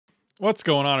What's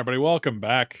going on, everybody? Welcome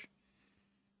back.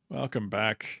 Welcome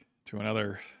back to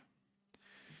another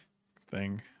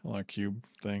thing, a cube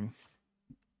thing.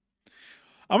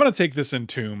 I'm going to take this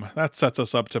Entomb. That sets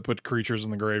us up to put creatures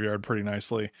in the graveyard pretty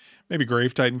nicely. Maybe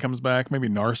Grave Titan comes back. Maybe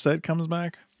Narset comes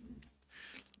back.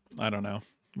 I don't know.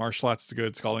 Marshlat's is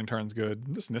good. Scalding Tarn's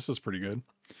good. This Nissa's pretty good.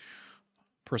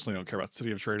 Personally, don't care about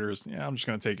City of Traders. Yeah, I'm just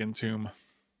going to take Entomb.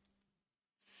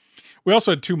 We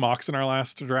also had 2 Mox in our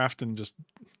last draft and just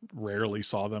rarely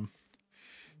saw them.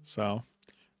 So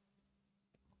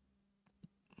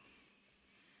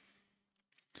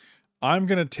I'm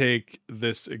going to take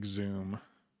this Exhume.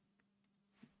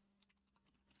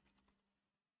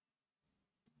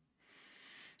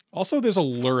 Also, there's a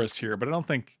Lurrus here, but I don't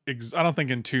think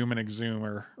Entomb and Exhume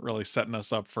are really setting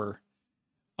us up for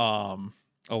a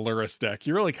Lurrus deck.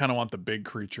 You really kind of want the big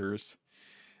creatures.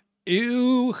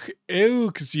 Exhume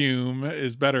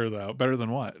is better though. Better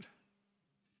than what?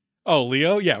 Oh,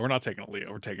 Leo? Yeah, we're not taking a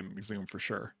Leo. We're taking Exhume for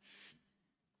sure.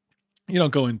 You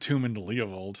don't go Entomb into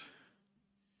Leovold.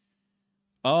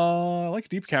 I like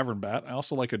Deep Cavern Bat. I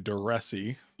also like a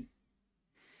Duresi.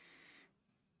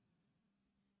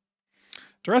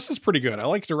 Duress is pretty good. I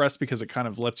like Duress because it kind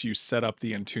of lets you set up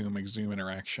the Entomb Exhume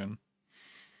interaction.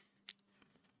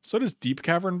 So does Deep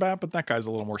Cavern Bat, but that guy's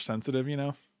a little more sensitive, you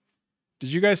know?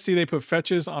 Did you guys see they put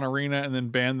fetches on Arena and then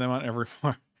banned them on every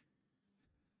farm?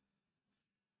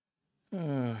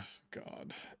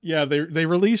 God. Yeah, they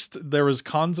released, there was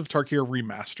Khans of Tarkir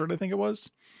Remastered, I think it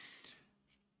was.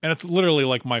 And it's literally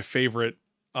like my favorite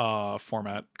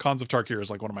format. Khans of Tarkir is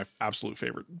like one of my absolute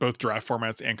favorite, both draft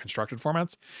formats and constructed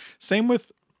formats. Same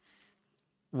with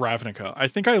Ravnica. I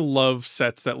think I love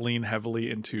sets that lean heavily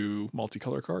into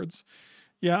multicolor cards.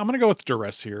 Yeah, I'm going to go with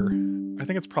Duress here. I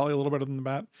think it's probably a little better than the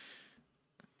Bat.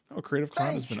 Oh, Creative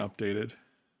Cloud has been updated.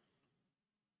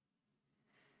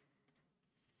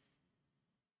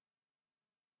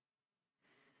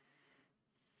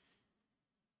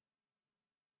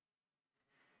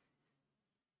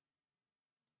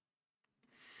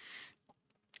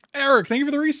 Eric, thank you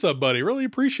for the resub, buddy. Really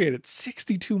appreciate it.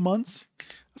 62 months.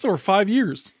 That's over 5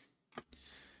 years.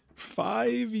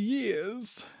 5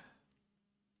 years.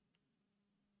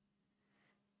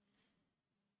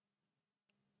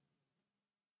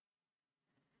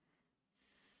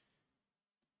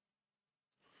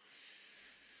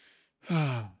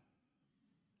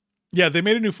 Yeah, they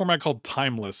made a new format called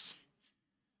Timeless.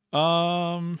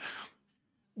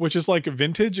 Which is like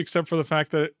vintage, except for the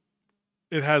fact that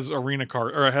it has arena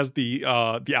card, or it has the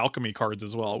alchemy cards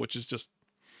as well, which is just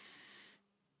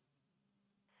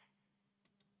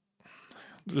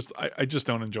I just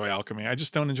don't enjoy alchemy. I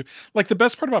just don't enjoy, like, the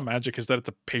best part about Magic is that it's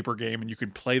a paper game and you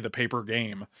can play the paper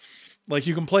game. Like,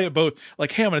 you can play it both.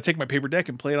 Like, hey, I'm gonna take my paper deck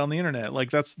and play it on the internet.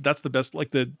 Like, that's the best. Like,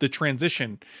 the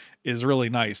transition is really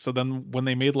nice. So then when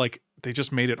they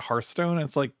just made it Hearthstone,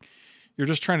 it's like you're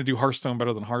just trying to do Hearthstone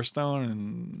better than Hearthstone.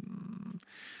 And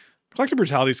Collective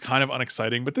Brutality is kind of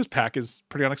unexciting, but this pack is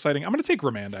pretty unexciting. I'm gonna take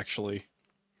Remand, actually.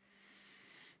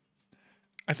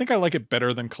 I think I like it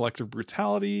better than Collective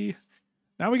Brutality.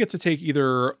 Now we get to take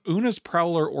either Una's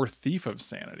Prowler or Thief of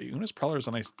Sanity. Una's Prowler is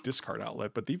a nice discard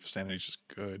outlet, but Thief of Sanity is just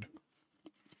good.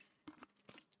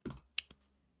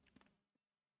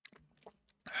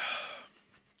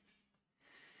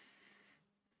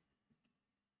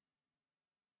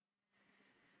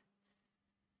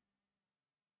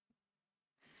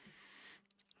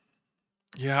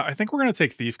 Yeah, I think we're going to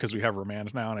take Thief because we have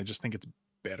Remand now, and I just think it's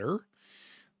better.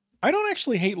 I don't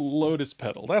actually hate Lotus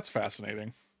Petal. That's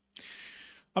fascinating.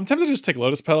 I'm tempted to just take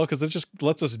Lotus Petal because it just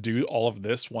lets us do all of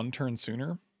this one turn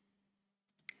sooner.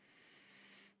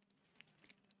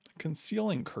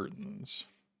 Concealing Curtains.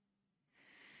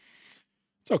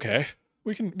 It's okay.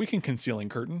 We can Concealing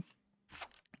Curtain.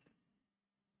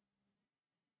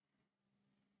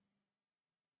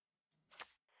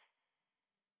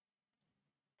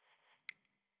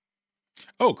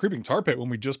 Oh, Creeping Tar Pit when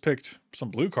we just picked some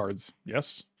blue cards.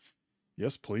 Yes.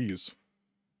 Yes, please.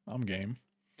 I'm game.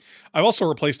 I've also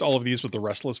replaced all of these with the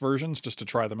Restless versions just to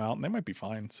try them out, and they might be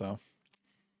fine, so.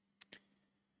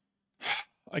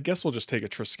 I guess we'll just take a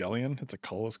Triskelion. It's a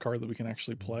colorless card that we can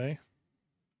actually play.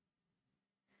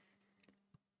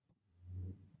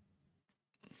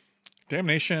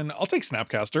 Damnation. I'll take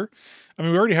Snapcaster. I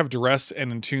mean, we already have Duress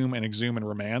and Entomb and Exhume and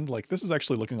Remand. Like, this is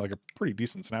actually looking like a pretty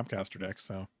decent Snapcaster deck,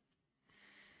 so.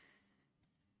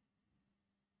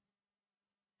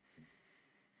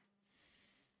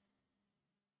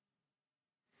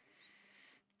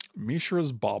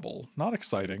 Mishra's Bauble. Not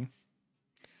exciting.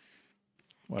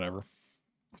 Whatever.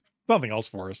 Nothing else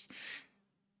for us.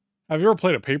 Have you ever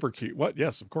played a paper cube? What?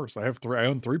 Yes, of course. I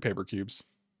own 3 paper cubes.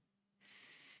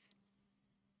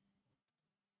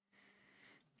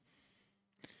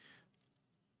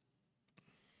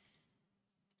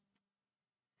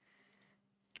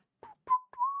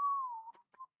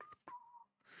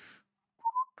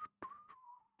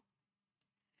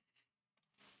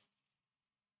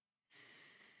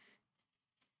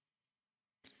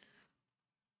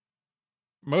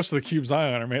 Most of the cubes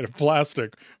I own are made of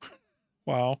plastic.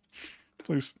 Wow.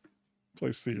 Please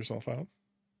see yourself out.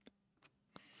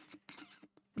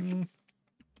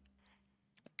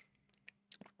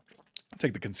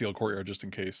 Take the concealed courtyard just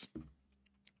in case.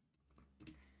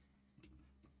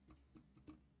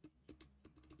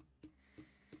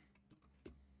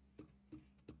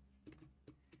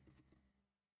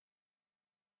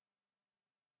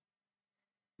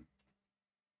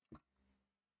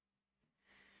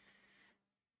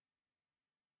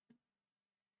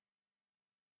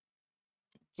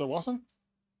 Is that Wasson?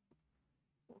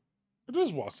 It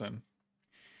is Wasson.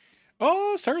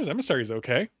 Oh, Sarah's Emissary is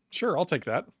okay. Sure, I'll take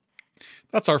that.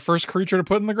 That's our first creature to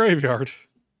put in the graveyard.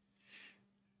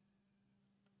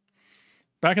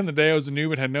 Back in the day, I was a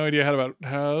noob and had no idea how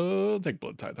to take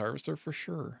Blood Tithe Harvester for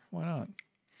sure. Why not?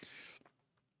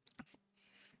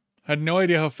 Had no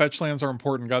idea how fetch lands are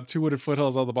important. Got 2 wooded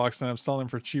foothills out of the box and I'm selling them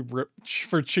for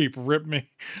cheap. Rip me.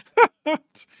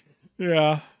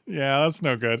 Yeah, that's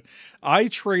no good. I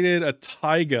traded a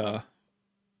Taiga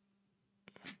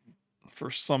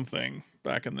for something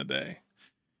back in the day.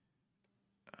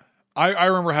 I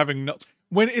remember having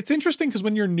when it's interesting because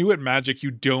when you're new at Magic, you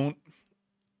don't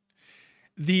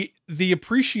the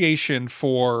appreciation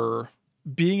for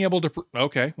being able to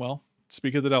okay, well,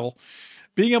 speak of the devil,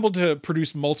 being able to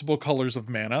produce multiple colors of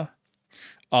mana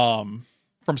from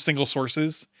single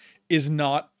sources is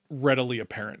not readily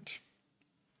apparent.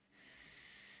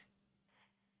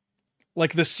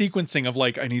 Like the sequencing of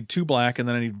like I need 2 black and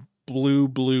then I need blue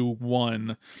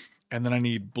 1 and then I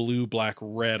need blue black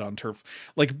red on turf.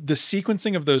 Like the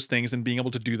sequencing of those things and being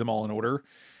able to do them all in order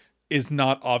is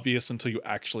not obvious until you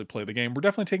actually play the game. We're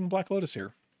definitely taking Black Lotus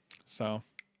here. So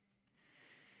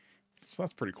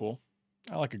that's pretty cool.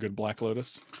 I like a good Black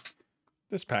Lotus.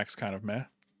 This pack's kind of meh.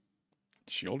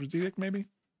 Sheoldred's Edict, maybe?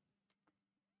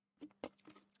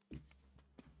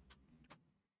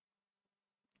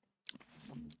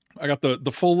 I got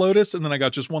the full Lotus, and then I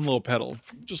got just one little petal.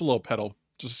 Just a little petal,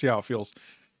 just to see how it feels.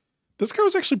 This guy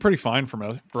was actually pretty fine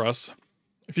for us.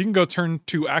 If you can go turn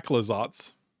 2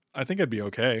 Akhlazats, I think I'd be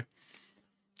okay.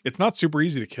 It's not super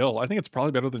easy to kill. I think it's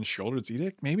probably better than Sheoldred's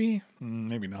Edict, maybe?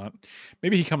 Maybe not.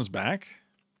 Maybe he comes back.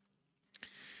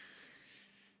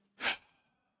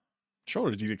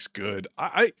 Sheoldred's Edict's good.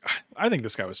 I think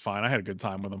this guy was fine. I had a good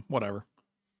time with him. Whatever.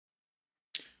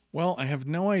 Well, I have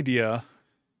no idea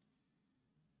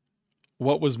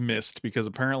what was missed because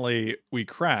apparently we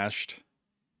crashed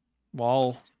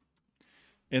while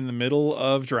in the middle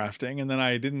of drafting, and then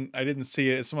I didn't see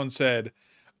it. Someone said,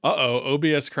 "Uh-oh,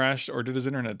 OBS crashed, or did his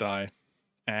internet die?"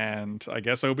 And I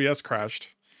guess OBS crashed.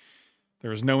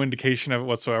 There was no indication of it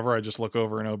whatsoever. I just look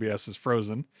over and OBS is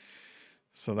frozen.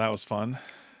 So that was fun.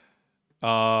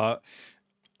 Last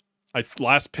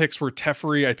picks were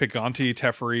Teferi. I picked Gonti,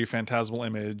 Teferi, Phantasmal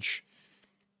Image.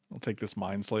 I'll take this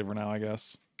Mindslaver now, I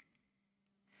guess.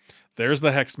 There's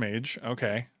the Hex Mage.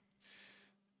 Okay.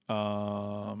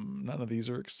 None of these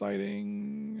are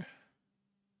exciting.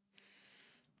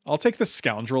 I'll take the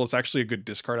Scoundrel. It's actually a good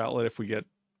discard outlet if we get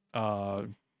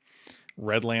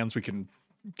red lands we can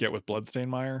get with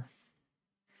Bloodstained Mire.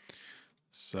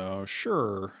 So,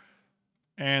 sure.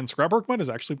 And Scrapwork Mud is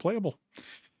actually playable.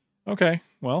 Okay,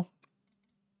 well.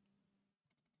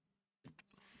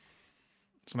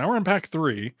 So now we're in pack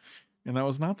 3, and that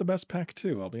was not the best pack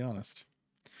 2, I'll be honest.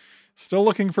 Still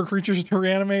looking for creatures to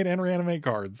reanimate and reanimate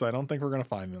cards. I don't think we're going to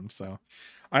find them, so.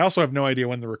 I also have no idea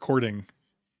when the recording,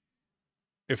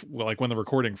 when the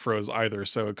recording froze either,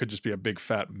 so it could just be a big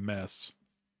fat mess.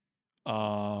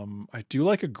 I do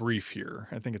like a Grief here.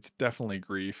 I think it's definitely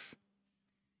Grief.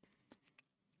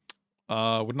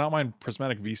 Would not mind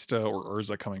Prismatic Vista or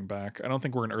Urza coming back. I don't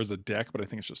think we're an Urza deck, but I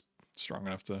think it's just strong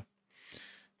enough to...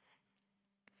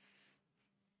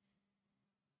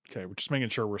 Okay, we're just making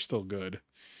sure we're still good.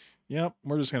 Yep,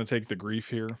 we're just going to take the Grief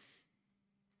here.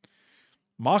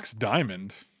 Mox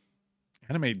Diamond.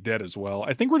 Animate Dead as well.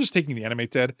 I think we're just taking the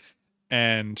Animate Dead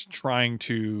and trying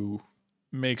to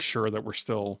make sure that we're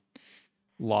still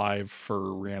live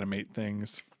for reanimate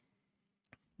things.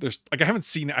 There's like I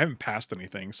haven't passed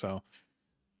anything, so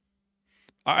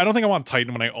I don't think I want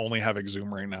Titan when I only have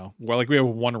Exhume right now. Well, like we have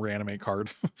 1 reanimate card.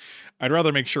 I'd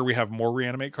rather make sure we have more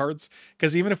reanimate cards,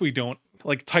 because even if we don't,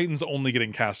 like Titan's only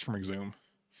getting cast from Exhume.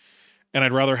 And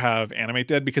I'd rather have Animate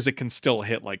Dead because it can still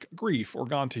hit like Grief or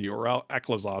Gonti or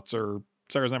Akhlazats or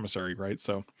Sarah's Emissary, right?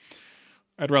 So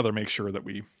I'd rather make sure that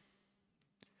we...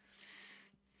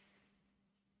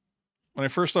 When I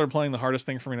first started playing, the hardest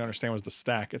thing for me to understand was the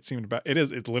stack. It seemed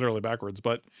it's literally backwards,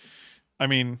 but I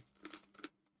mean,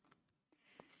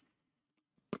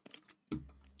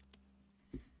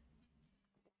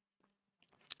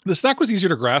 The stack was easier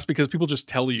to grasp because people just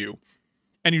tell you,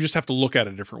 and you just have to look at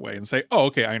it a different way and say, oh,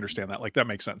 okay, I understand that. Like, that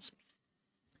makes sense.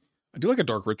 I do like a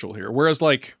dark ritual here. Whereas,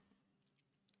 like,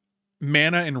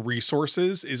 mana and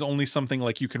resources is only something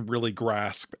like you can really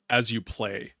grasp as you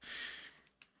play.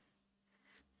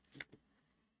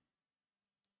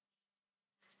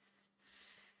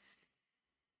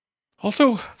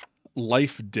 Also,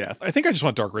 life death. I think I just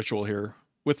want dark ritual here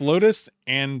with Lotus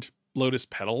and Lotus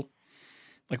Petal.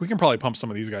 Like, we can probably pump some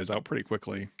of these guys out pretty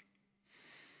quickly.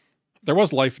 There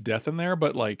was life death in there,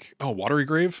 but like, oh, Watery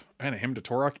Grave and a Hymn to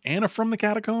Torok and a From the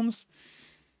Catacombs.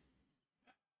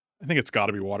 I think it's got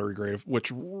to be Watery Grave,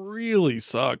 which really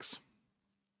sucks.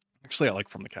 Actually, I like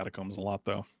From the Catacombs a lot,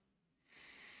 though.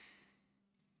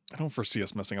 I don't foresee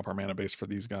us messing up our mana base for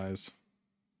these guys.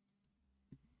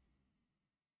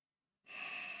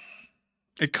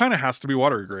 It kind of has to be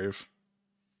Watery Grave.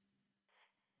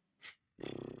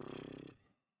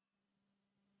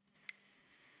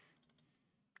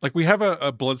 Like, we have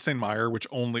a Bloodstained Mire, which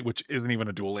isn't even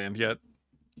a dual land yet.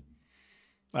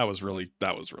 That was really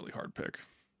hard pick.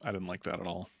 I didn't like that at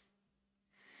all.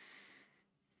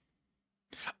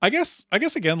 I guess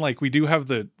again, like, we do have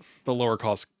the lower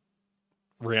cost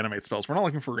reanimate spells. We're not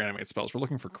looking for reanimate spells. We're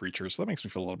looking for creatures. So that makes me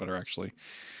feel a little better, actually.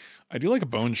 I do like a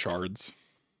Bone Shards.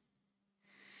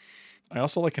 I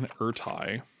also like an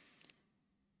Urtai.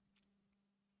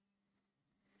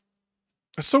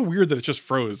 It's so weird that it just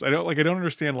froze. I don't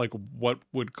understand like what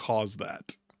would cause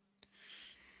that.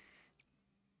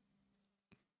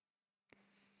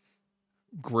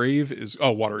 Grave is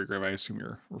Watery Grave, I assume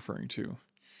you're referring to.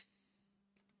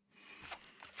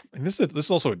 And this is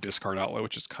also a discard outlet,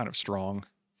 which is kind of strong.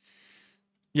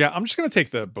 Yeah, I'm just gonna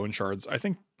take the Bone Shards. I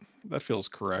think that feels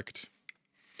correct.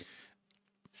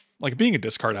 Like, being a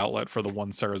discard outlet for the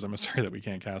one Sarah's Emissary that we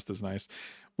can't cast is nice.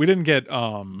 We didn't get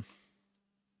oh,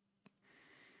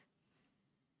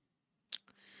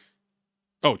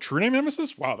 True Name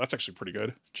Nemesis? Wow, that's actually pretty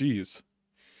good. Jeez.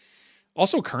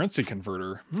 Also, Currency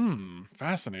Converter.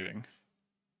 Fascinating.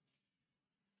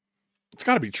 It's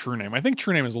got to be True Name. I think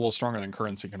True Name is a little stronger than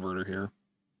Currency Converter here.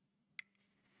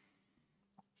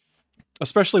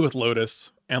 Especially with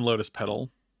Lotus and Lotus Petal.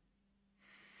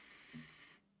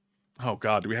 Oh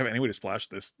god, do we have any way to splash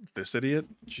this idiot?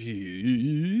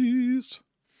 Jeez.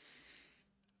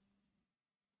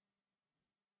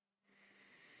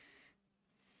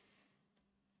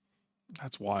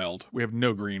 That's wild. We have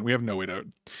no green. We have no way to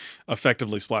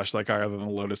effectively splash that guy other than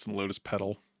Lotus and Lotus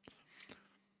Petal.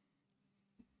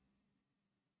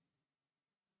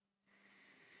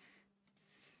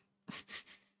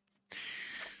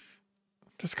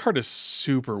 This card is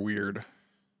super weird.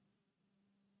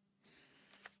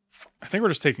 I think we're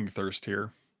just taking Thirst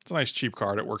here. It's a nice cheap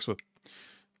card. It works with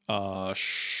Snapcaster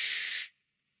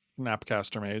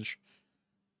Mage.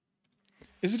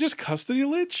 Is it just Custody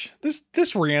Lich?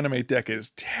 This Reanimate deck is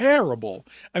terrible.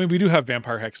 I mean, we do have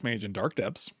Vampire Hex Mage and Dark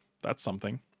Depths. That's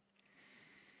something.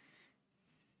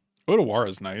 Otawara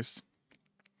is nice.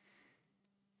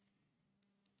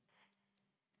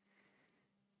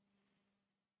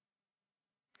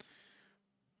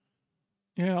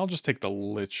 Yeah, I'll just take the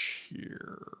Lich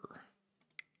here.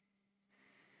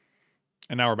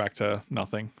 And now we're back to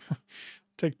nothing.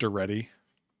 Take Duretti.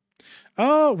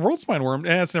 World Spine Worm.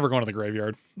 It's never going to the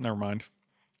graveyard. Never mind.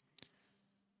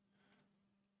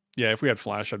 Yeah, if we had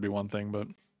Flash, that'd be one thing, but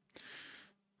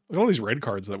look at all these red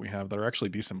cards that we have that are actually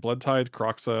decent. Blood Tide,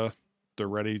 Croxa,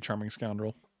 Duretti, Charming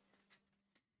Scoundrel.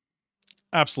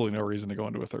 Absolutely no reason to go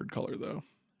into a third color, though.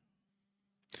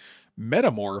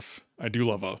 Metamorph.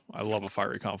 I love a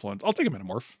Fiery Confluence. I'll take a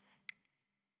Metamorph.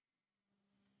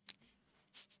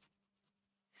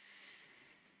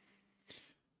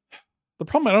 The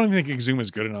problem, I don't even think Exhume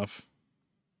is good enough.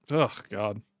 Ugh,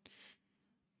 God.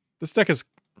 This deck is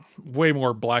way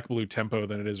more black-blue tempo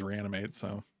than it is Reanimate,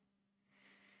 so.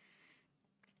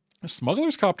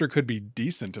 Smuggler's Copter could be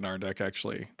decent in our deck,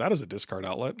 actually. That is a discard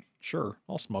outlet. Sure,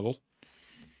 I'll smuggle.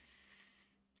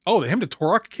 Oh, the Hymn to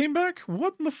Torok came back?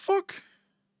 What in the fuck?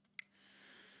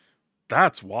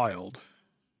 That's wild.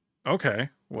 Okay,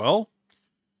 well.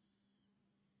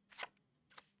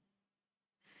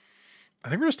 I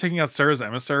think we're just taking out Sarah's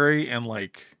Emissary and,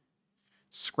 like,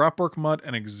 Scrapwork Mutt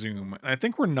and Exhume. And I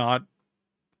think we're not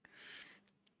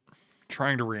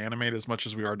trying to reanimate as much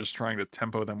as we are just trying to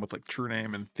tempo them with, like, True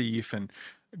Name and Thief and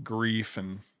Grief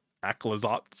and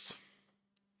Akhlazotz.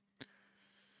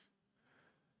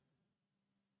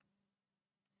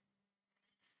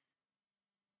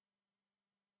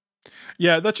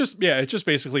 Yeah, it just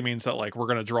basically means that, like, we're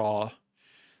gonna draw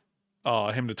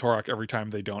Hymn to Torok every time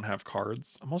they don't have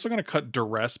cards. I'm also gonna cut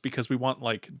Duress because we want,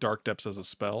 like, Dark Depths as a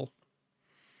spell.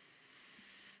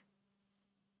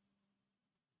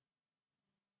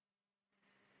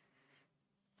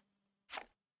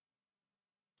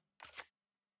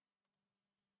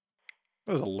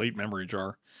 That was a late memory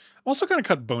jar. I'm also going to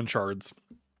cut bone shards.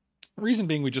 Reason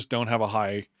being, we just don't have a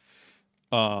high,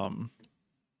 um,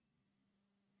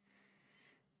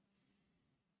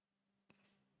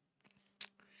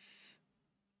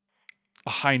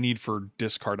 need for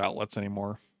discard outlets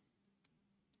anymore.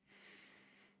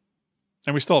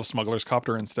 And we still have Smuggler's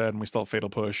Copter instead, and we still have Fatal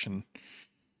Push, and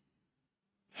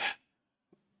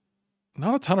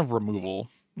not a ton of removal.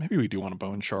 Maybe we do want a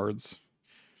Bone Shards.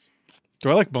 Do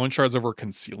I like Bone Shards over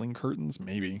Concealing Curtains?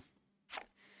 Maybe.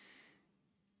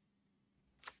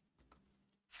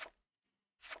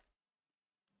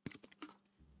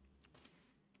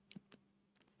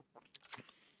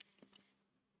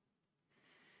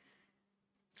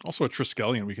 Also a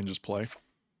Triskelion we can just play.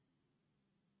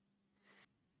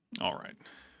 All right.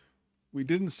 We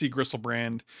didn't see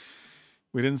Gristlebrand.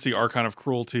 We didn't see Archon of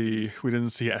Cruelty. We didn't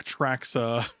see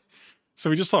Atraxa. So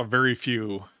we just saw very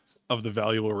few of the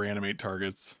valuable reanimate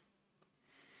targets.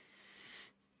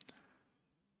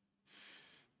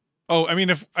 Oh, I mean,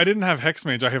 if I didn't have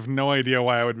Hexmage, I have no idea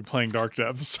why I would be playing Dark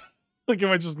Depths. Like, am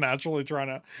I just naturally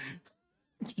trying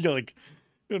to,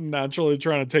 naturally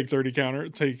trying to take 30 counter,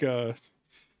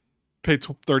 pay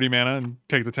 30 mana and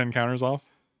take the 10 counters off?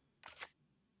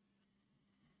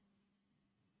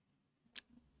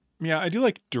 Yeah, I do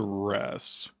like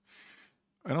Duress.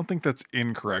 I don't think that's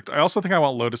incorrect. I also think I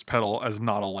want Lotus Petal as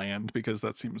not a land, because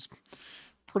that seems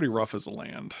pretty rough as a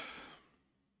land.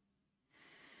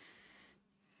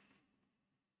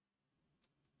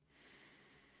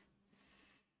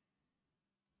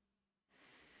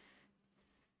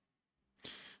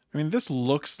 I mean, this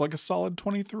looks like a solid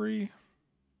 23.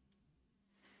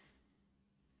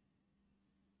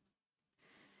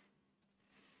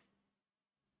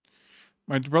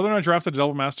 My brother and I drafted a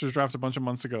Double Masters draft a bunch of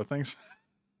months ago. Thanks.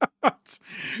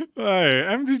 Hey,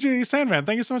 MTG Sandman,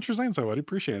 thank you so much for saying so, buddy.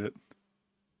 Appreciate it.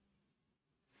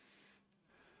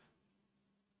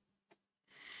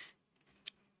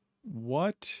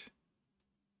 What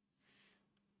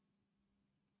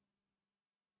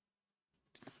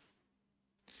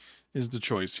is the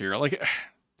choice here? Like,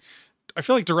 I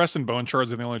feel like Duress and Bone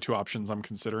Shards are the only two options I'm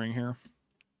considering here.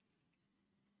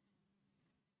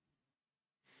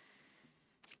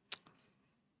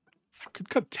 Could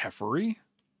cut Teferi.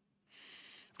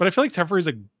 But I feel like Teferi is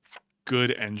a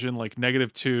good engine. Like,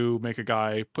 -2, make a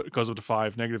guy, goes up to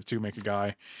 5, -2, make a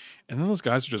guy. And then those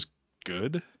guys are just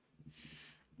good.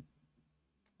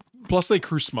 Plus, they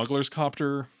crew Smuggler's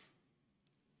Copter.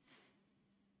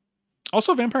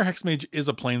 Also, Vampire Hexmage is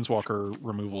a Planeswalker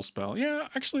removal spell. Yeah,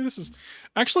 actually,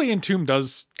 Entomb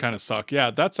does kind of suck.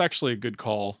 Yeah, that's actually a good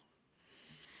call.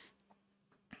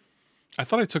 I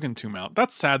thought I took Entomb out.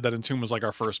 That's sad that Entomb was like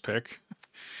our first pick.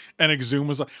 And Exhume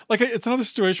was like, it's another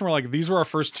situation where like these were our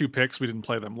first two picks. We didn't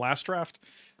play them. Last draft,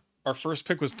 our first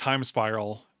pick was Time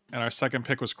Spiral, and our second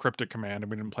pick was Cryptic Command, and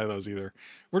we didn't play those either.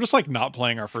 We're just like not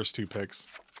playing our first two picks.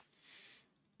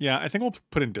 Yeah, I think we'll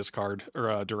put in Discard,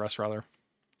 or Duress rather,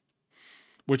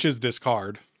 which is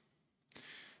discard.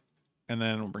 And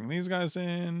then we'll bring these guys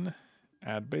in,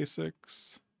 add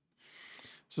basics.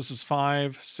 So this is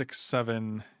 5, 6,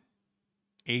 7,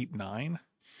 8, 9.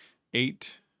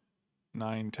 8,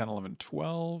 9, 10, 11,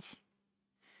 12.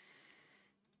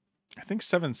 I think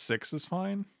 7, 6 is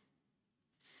fine.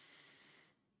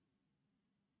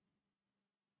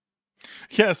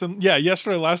 Yes, and yeah,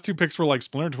 yesterday last two picks were like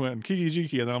Splinter Twin, Kiki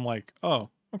Jiki, and then I'm like, oh,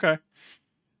 okay.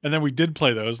 And then we did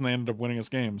play those, and they ended up winning us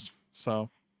games. So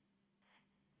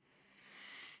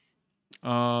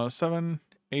 7,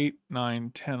 8,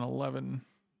 9, 10, 11,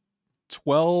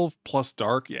 12 plus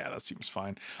dark. Yeah, that seems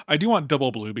fine. I do want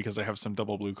double blue because I have some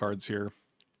double blue cards here.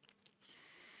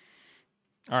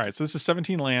 All right, so this is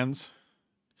 17 lands.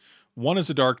 One is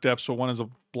a Dark Depths, but one is a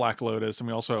Black Lotus, and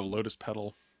we also have Lotus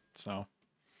Petal. So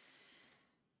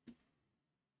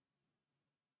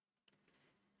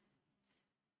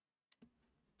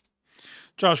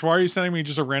Josh, why are you sending me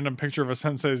just a random picture of a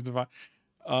Sensei's Divine?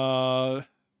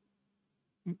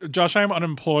 Josh, I am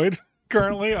unemployed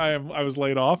currently. I was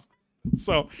laid off,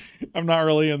 so I'm not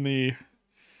really in the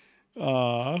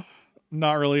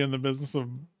business of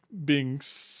being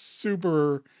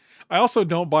super. I also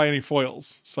don't buy any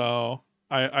foils, so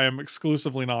I am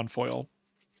exclusively non-foil.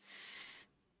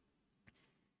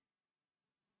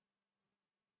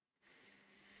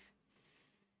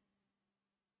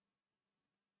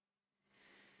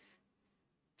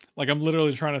 Like, I'm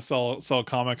literally trying to sell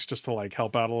comics just to like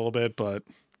help out a little bit, but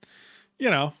you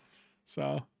know,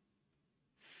 so.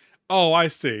 Oh, I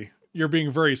see. You're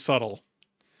being very subtle.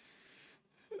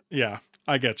 Yeah,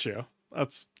 I get you.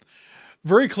 That's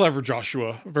very clever,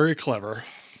 Joshua. Very clever.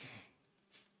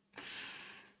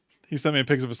 He sent me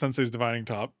pics of a Sensei's Divining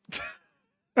Top.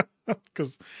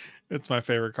 Because it's my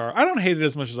favorite card. I don't hate it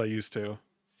as much as I used to.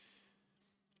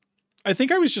 I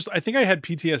think I had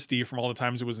PTSD from all the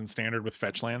times it was in standard with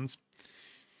fetch lands.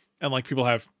 And like people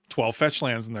have 12 fetch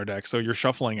lands in their deck, so you're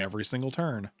shuffling every single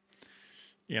turn.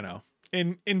 You know.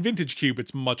 In Vintage Cube,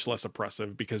 it's much less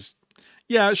oppressive because,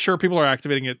 yeah, sure, people are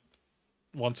activating it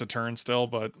once a turn still,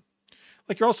 but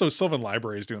like you're also Sylvan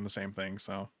Library is doing the same thing,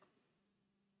 so.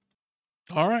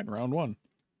 All right, round 1.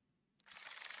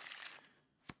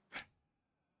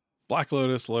 Black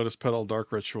Lotus, Lotus Petal,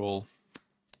 Dark Ritual.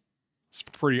 It's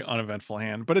a pretty uneventful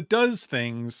hand, but it does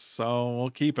things, so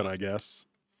we'll keep it, I guess.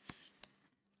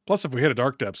 Plus, if we hit a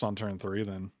Dark Depths on turn 3,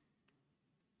 then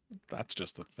that's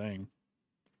just the thing.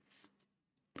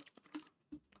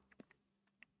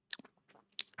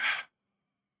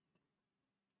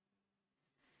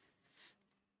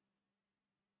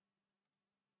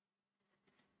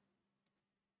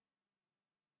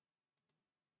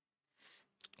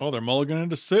 Oh, they're mulliganing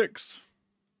into 6.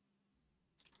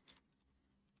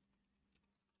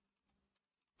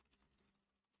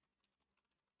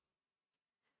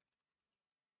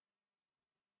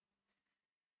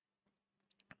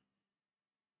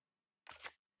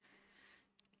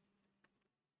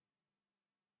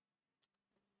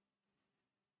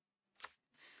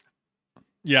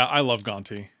 Yeah, I love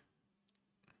Gonti.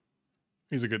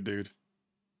 He's a good dude.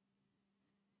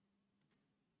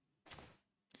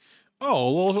 Oh,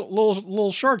 a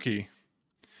little Sharky.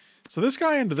 So this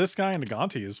guy into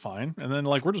Gonti is fine. And then,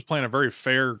 like, we're just playing a very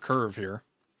fair curve here.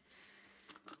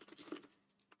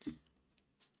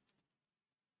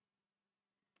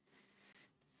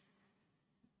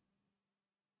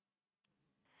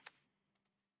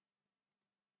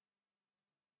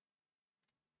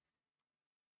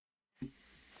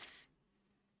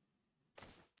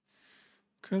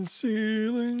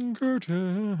 Concealing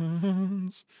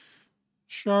curtains.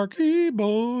 Sharky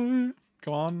boy.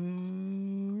 Come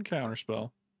on,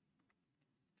 counterspell.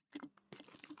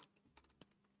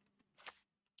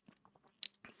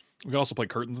 We can also play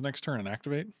curtains next turn and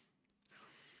activate.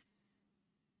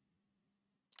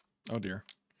 Oh dear.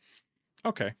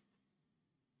 Okay.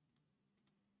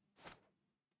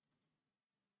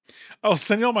 I'll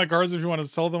send you all my cards if you want to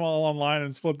sell them all online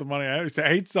and split the money. I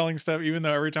hate selling stuff, even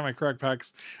though every time I crack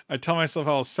packs, I tell myself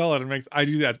I'll sell it and I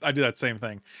do that same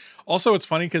thing. Also, it's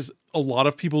funny because a lot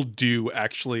of people do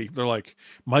actually, they're like,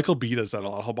 Michael B does that a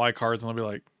lot. He'll buy cards and he'll be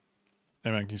like, hey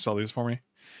man, can you sell these for me?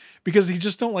 Because he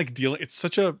just don't like dealing. It's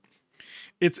such a,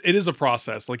 it is a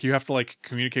process. Like you have to like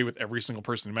communicate with every single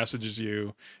person who messages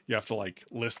you. You have to like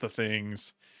list the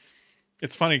things.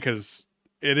 It's funny because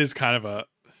it is kind of a,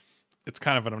 it's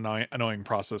kind of an annoying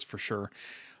process for sure.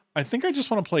 I think I just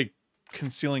want to play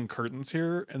Concealing Curtains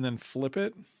here and then flip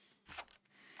it.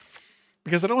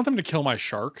 Because I don't want them to kill my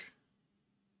shark.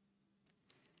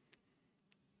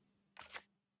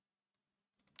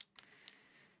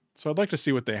 So I'd like to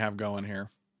see what they have going here.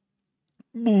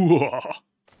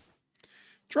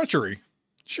 Treachery.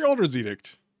 Sheoldred's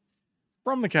Edict.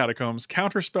 From the Catacombs.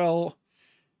 Counterspell.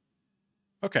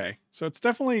 Okay, so it's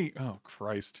definitely... Oh,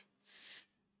 Christ.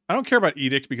 I don't care about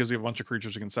Edict because we have a bunch of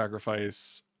creatures we can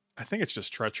sacrifice. I think it's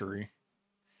just Treachery.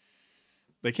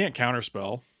 They can't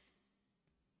counterspell.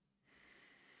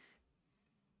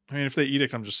 I mean, if they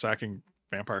Edict, I'm just sacking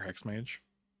Vampire Hexmage.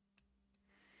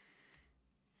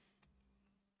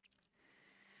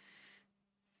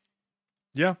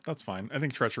 Yeah, that's fine. I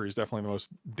think Treachery is definitely the most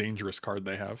dangerous card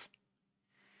they have.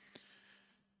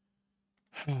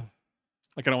 Like,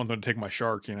 I don't want them to take my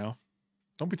shark, you know?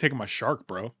 Don't be taking my shark,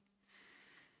 bro.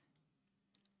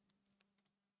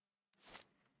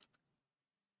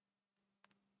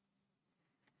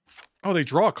 Oh, they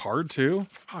draw a card, too?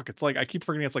 Fuck, it's like, I keep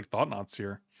forgetting it's like Thought-Knots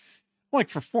here. Like,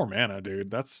 for 4 mana, dude,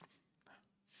 that's...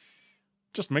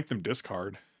 Just make them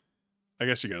discard. I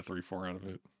guess you get a 3-4 out of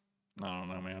it. I don't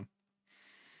know, man.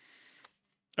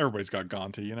 Everybody's got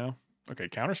Gonti, you know? Okay,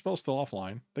 Counterspell's still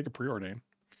offline. They could preordain.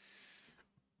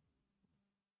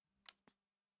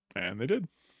 And they did.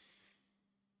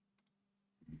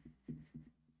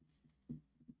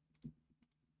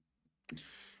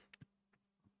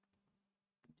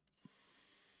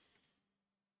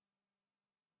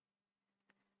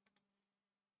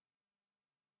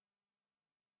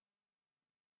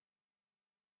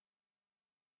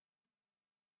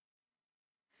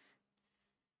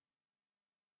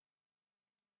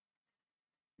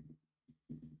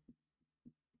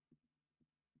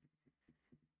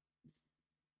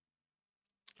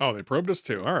 Oh, they probed us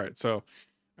too. All right, so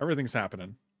everything's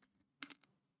happening.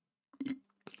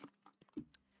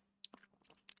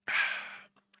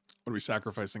 What are we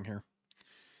sacrificing here?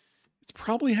 It's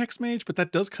probably Hex Mage, but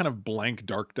that does kind of blank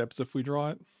Dark Depths if we draw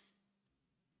it.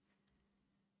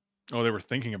 Oh, they were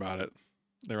thinking about it.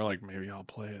 They were like, maybe I'll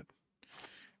play it.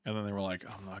 And then they were like,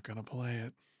 I'm not going to play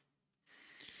it.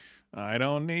 I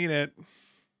don't need it.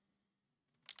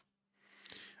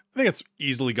 I think it's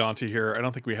easily Gonti here. I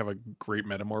don't think we have a great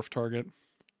Metamorph target.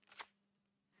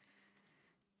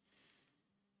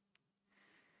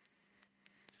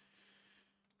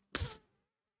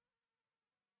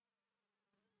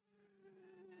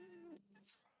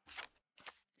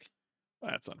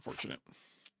 That's unfortunate.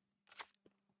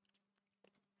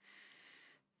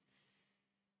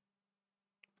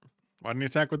 Why didn't he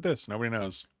attack with this? Nobody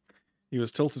knows. He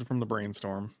was tilted from the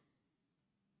brainstorm.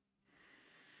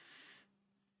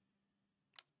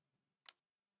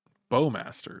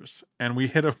 Bowmasters. And we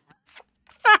hit a...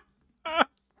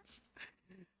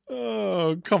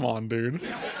 Oh, come on, dude.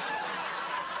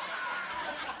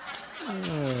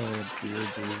 Oh,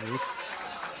 dear Jesus.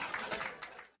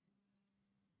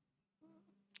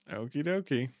 Okie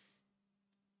dokie.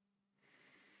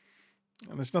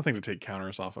 And there's nothing to take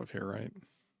counters off of here, right?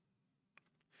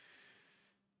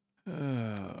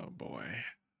 Oh, boy.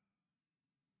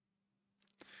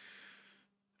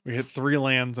 We hit 3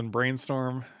 lands and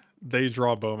Brainstorm. They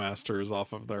draw Bowmasters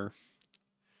off of their...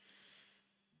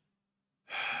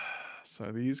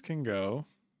 So these can go.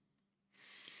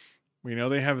 We know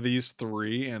they have these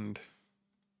 3, and...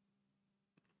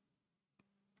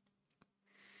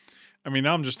 I mean,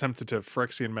 now I'm just tempted to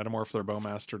Phyrexian Metamorph their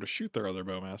Bowmaster to shoot their other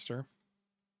Bowmaster.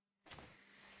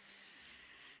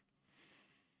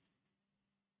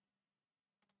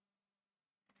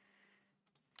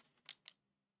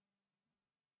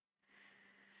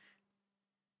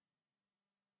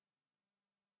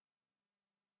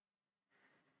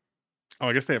 Oh,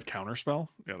 I guess they have Counterspell?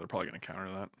 Yeah, they're probably going to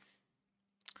counter that.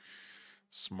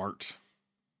 Smart.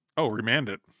 Oh, remand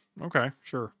it. Okay,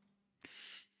 sure.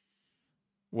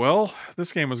 Well,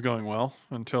 this game was going well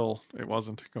until it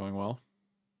wasn't going well.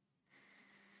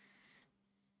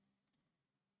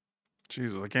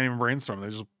 Jesus, I can't even brainstorm. They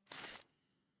just...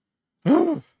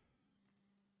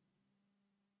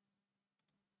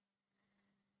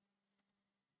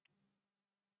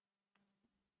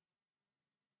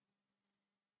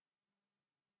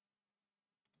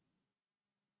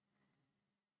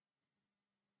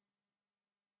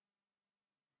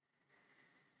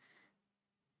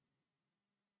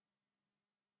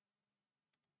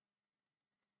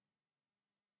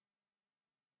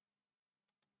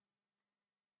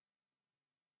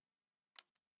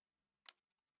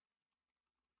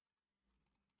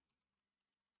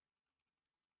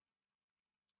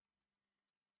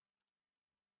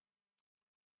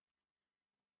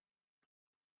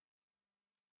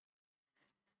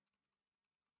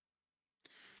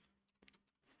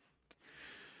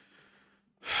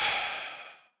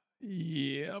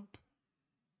 Yep.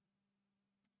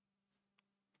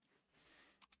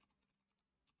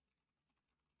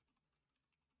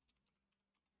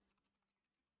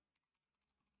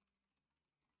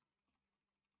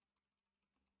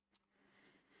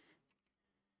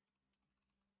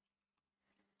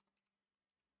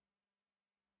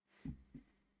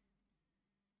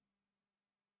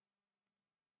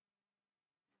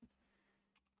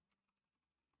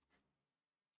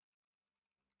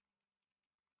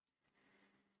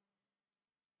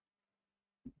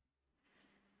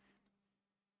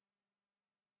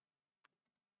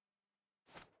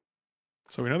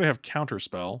 So we know they have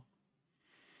Counterspell.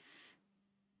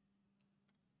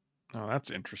 Oh, that's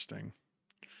interesting.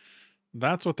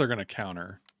 That's what they're going to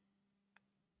counter.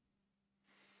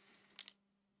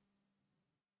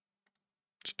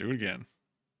 Just do it again.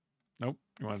 Nope.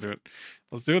 You want to do it?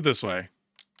 Let's do it this way.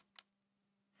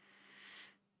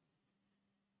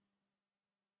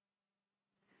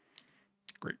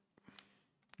 Great.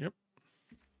 Yep.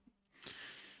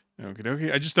 Okie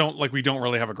dokie. I just don't, like, we don't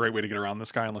really have a great way to get around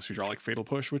this guy unless we draw, like, Fatal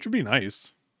Push, which would be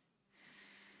nice.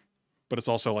 But it's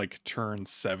also, like, turn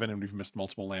 7 and we've missed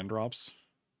multiple land drops.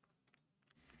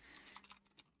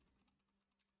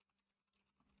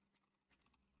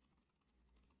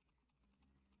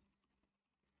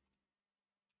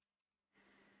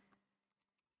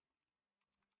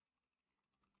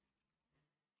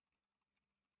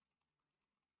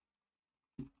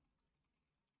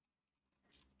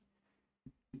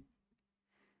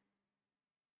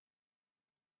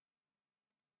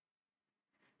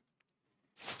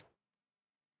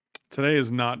 Today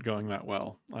is not going that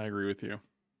well. I agree with you.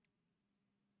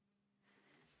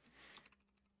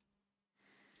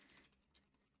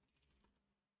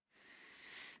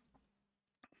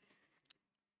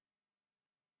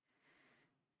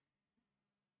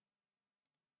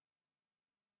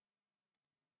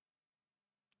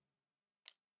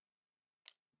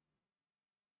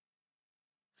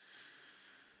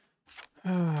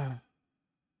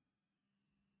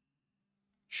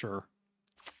 Sure.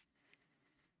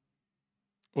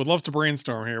 Would love to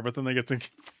brainstorm here, but then they get to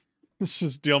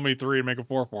just deal me 3 and make a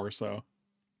 4/4, so.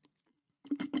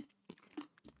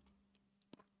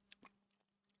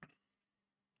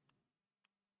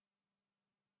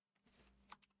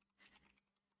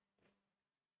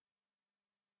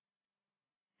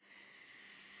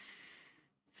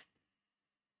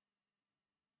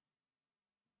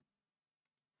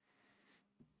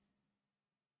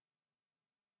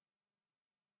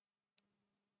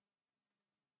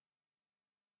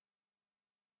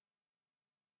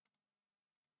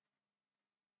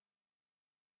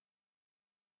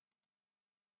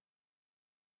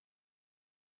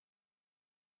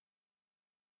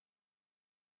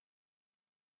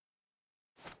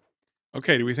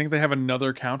 Okay, do we think they have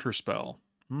another counter spell?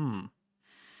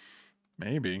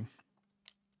 Maybe.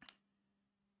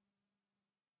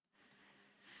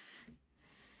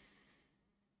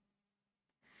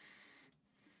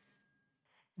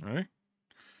 Right?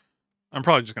 I'm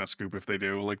probably just gonna scoop if they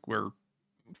do. Like, we're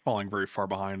falling very far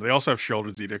behind. They also have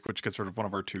Sheoldred's Edict, which gets rid of one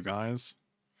of our 2 guys.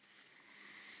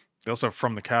 They also have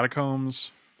From the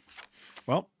Catacombs.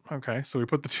 Well, okay, so we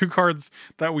put the 2 cards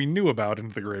that we knew about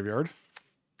into the graveyard.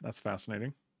 That's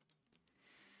fascinating.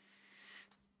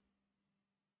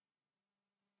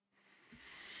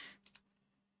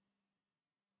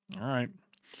 All right.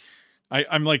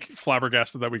 I'm like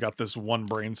flabbergasted that we got this 1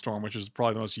 Brainstorm, which is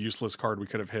probably the most useless card we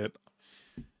could have hit.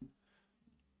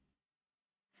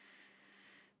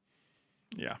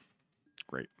 Yeah,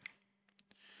 great.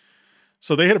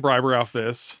 So they hit a Bribery off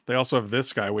this. They also have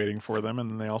this guy waiting for them, and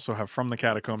then they also have From the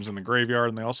Catacombs in the graveyard,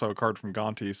 and they also have a card from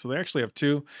Gonti. So they actually have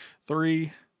 2,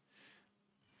 3,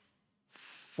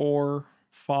 4,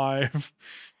 5,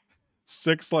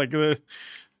 6. Like,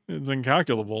 it's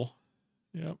incalculable.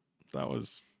 Yep, that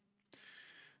was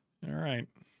all right.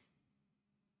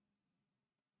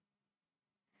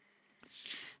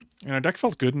 And our deck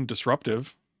felt good and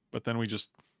disruptive, but then we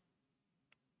just.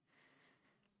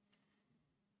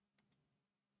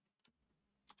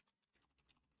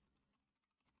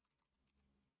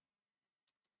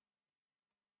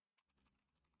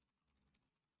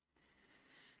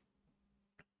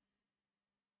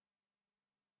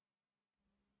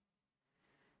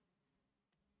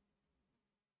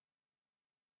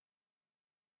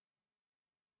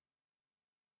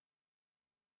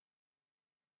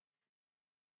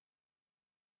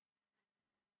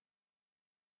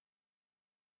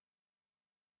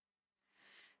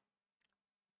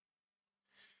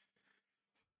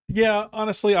 Yeah,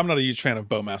 honestly, I'm not a huge fan of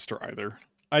Bowmaster either.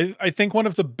 I think one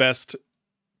of the best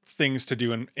things to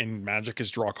do in Magic is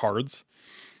draw cards.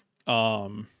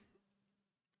 Um,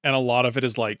 and a lot of it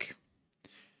is like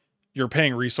you're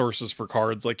paying resources for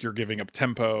cards, like you're giving up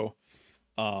tempo.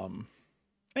 And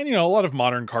a lot of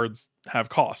modern cards have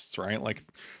costs, right? Like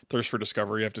Thirst for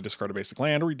Discovery, you have to discard a basic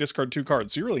land, or you discard 2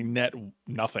 cards. So you really net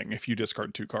nothing if you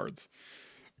discard 2 cards.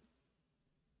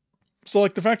 So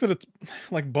like the fact that it's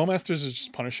like Bowmasters is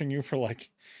just punishing you for like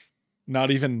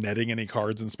not even netting any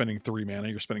cards and spending 3 mana.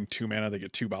 You're spending 2 mana, they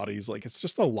get 2 bodies. Like, it's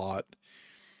just a lot.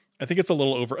 I think it's a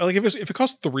little over. Like, if it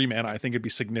costs 3 mana, I think it'd be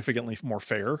significantly more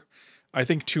fair. I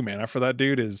think 2 mana for that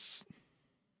dude is.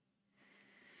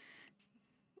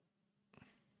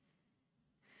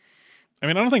 I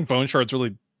mean, I don't think Bone Shards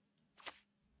really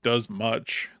does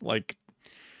much. Like,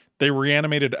 they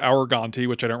reanimated our Gonti,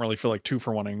 which I don't really feel like 2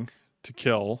 for wanting to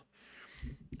kill.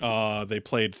 They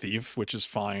played Thief, which is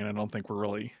fine. I don't think we're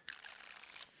really.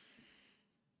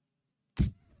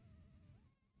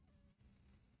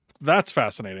 That's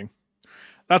fascinating.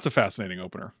 That's a fascinating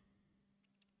opener.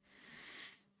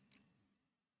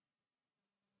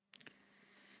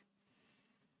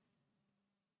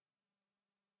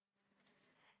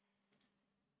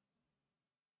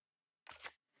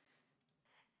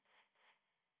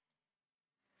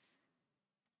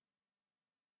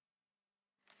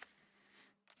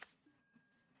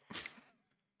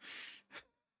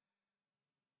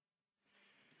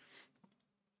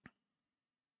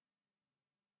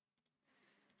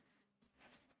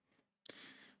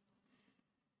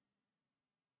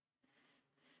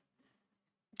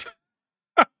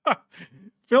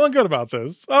 Feeling good about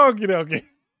this. Okie dokie.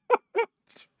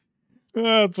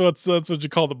 That's what you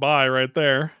call the buy right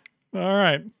there. All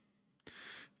right.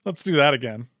 Let's do that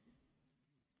again.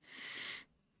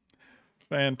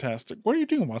 Fantastic. What are you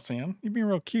doing, Wasan? You're being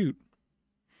real cute.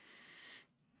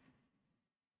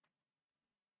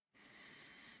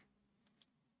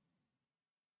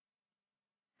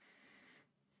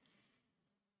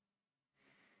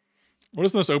 What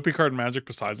is the most OP card in Magic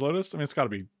besides Lotus? I mean, it's got to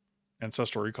be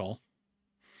Ancestral Recall.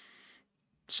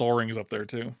 Sol Ring is up there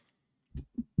too.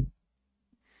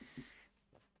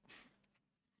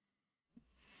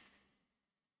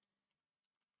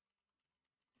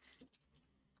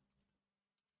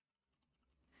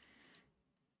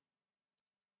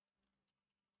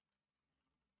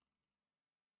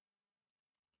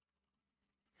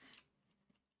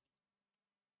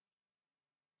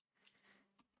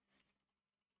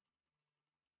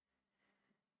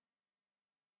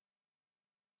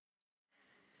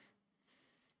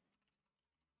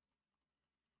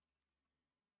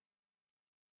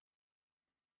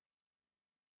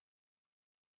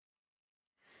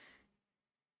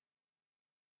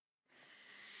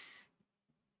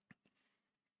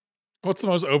 What's the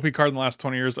most OP card in the last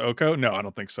 20 years? Oko? No, I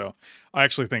don't think so. I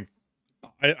actually think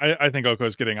I think Oko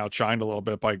is getting outshined a little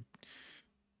bit by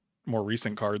more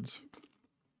recent cards.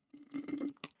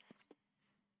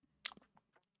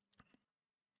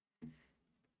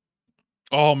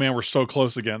 Oh man, we're so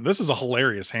close again. This is a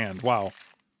hilarious hand. Wow.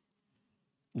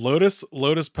 Lotus,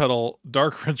 Lotus Petal,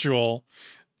 Dark Ritual,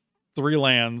 3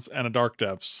 lands, and a Dark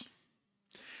Depths.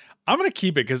 I'm gonna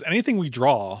keep it because anything we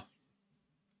draw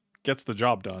gets the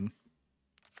job done.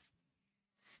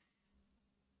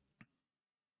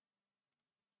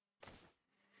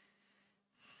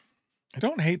 I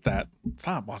don't hate that.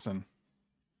 Stop, Watson.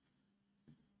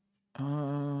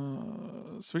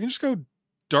 So we can just go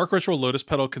Dark Ritual, Lotus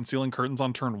Petal, Concealing Curtains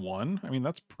on turn 1. I mean,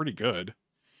 that's pretty good.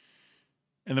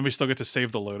 And then we still get to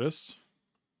save the Lotus.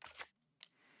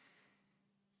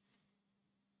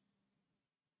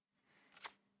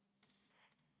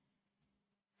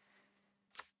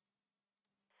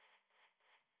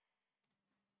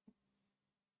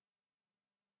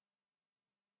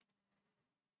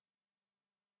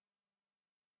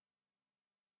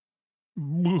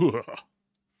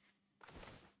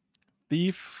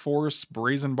 Thief, Force,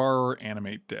 Brazen Borrower,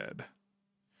 Animate Dead.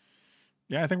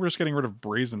 Yeah, I think we're just getting rid of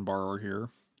Brazen Borrower here.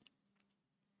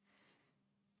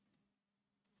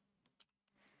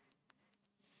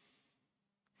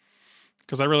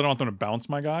 Because I really don't want them to bounce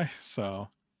my guy, so...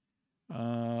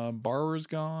 Borrower's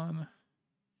gone.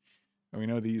 And we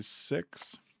know these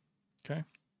 6. Okay.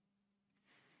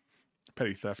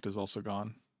 Petty Theft is also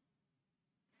gone.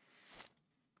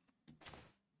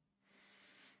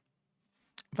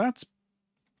 That's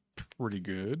pretty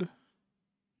good.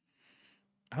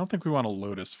 I don't think we want a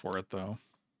Lotus for it, though.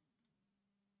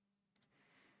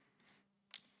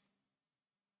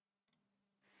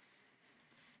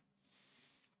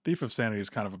 Thief of Sanity is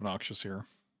kind of obnoxious here.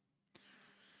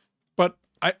 But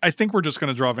I think we're just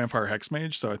going to draw Vampire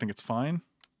Hexmage, so I think it's fine.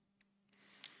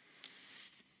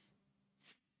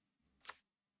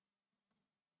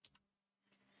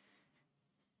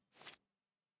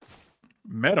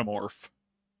 Metamorph.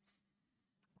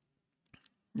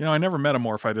 You know, I never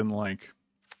Metamorph I didn't like.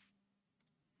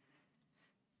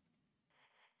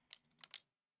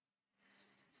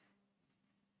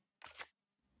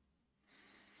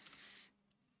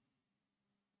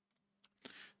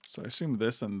 So I assume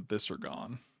this and this are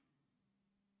gone.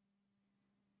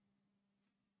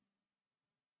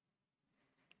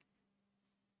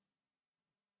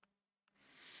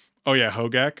 Oh yeah,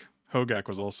 Hogak. Hogak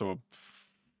was also a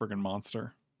friggin'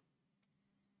 monster.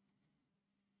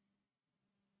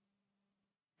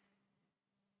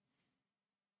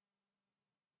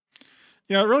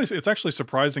 You know, it's actually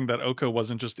surprising that Oko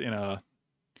wasn't just in a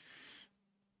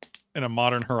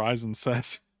Modern Horizon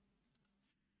set.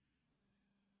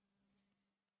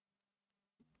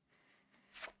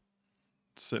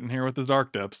 Sitting here with the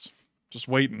Dark Depths. Just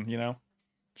waiting, you know?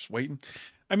 Just waiting.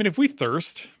 I mean, if we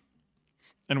thirst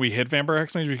and we hit Vampire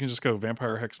Hexmage, we can just go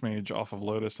Vampire Hexmage off of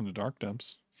Lotus into Dark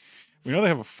Depths. We know they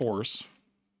have a Force.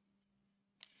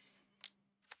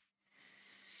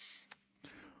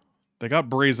 They got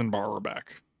Brazen Borrower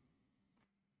back.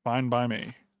 Fine by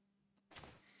me.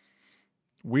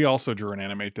 We also drew an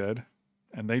Animate Dead,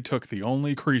 and they took the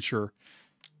only creature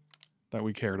that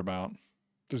we cared about.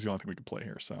 This is the only thing we could play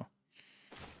here, so.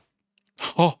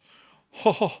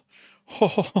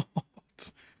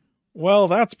 Well,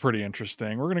 that's pretty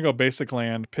interesting. We're going to go basic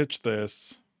land, pitch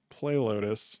this, play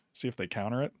Lotus, see if they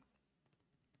counter it.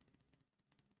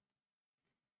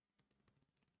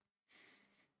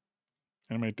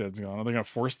 Animate Dead's gone. Are they going to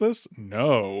force this?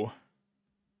 No.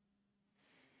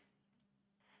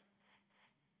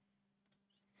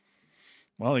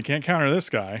 Well, they can't counter this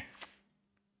guy.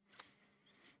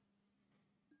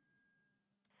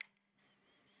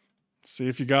 See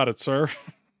if you got it, sir.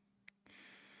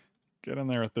 Get in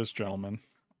there with this gentleman.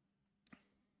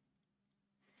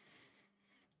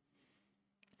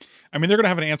 I mean, they're going to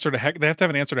have an answer to they have to have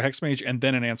an answer to Hexmage and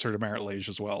then an answer to Merit Lage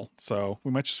as well. So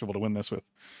we might just be able to win this with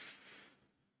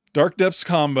Dark Depths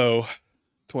combo.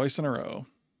 Twice in a row.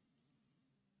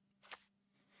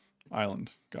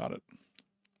 Island. Got it.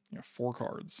 Yeah, 4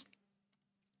 cards.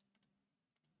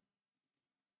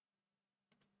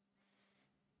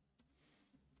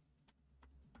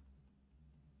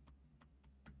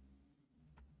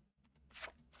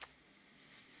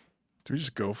 Do we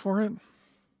just go for it?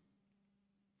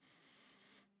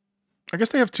 I guess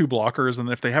they have 2 blockers, and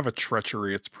if they have a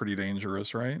treachery, it's pretty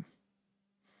dangerous, right?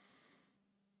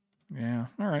 Yeah,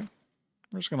 alright.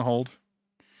 We're just gonna hold.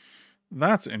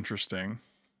 That's interesting.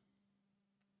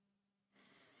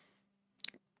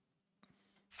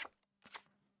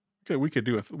 Okay, we could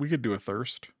do a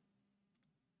thirst.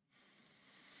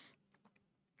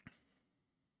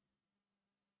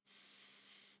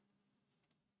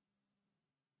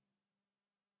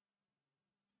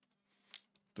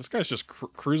 This guy's just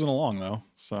cruising along though,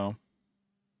 so.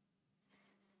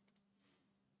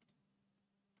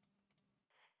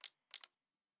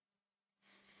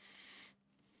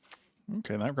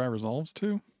 Okay, that guy resolves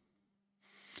too.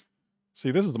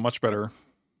 See, this is a much better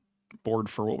board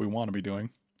for what we want to be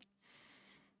doing.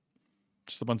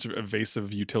 Just a bunch of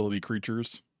evasive utility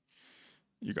creatures.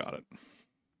 You got it.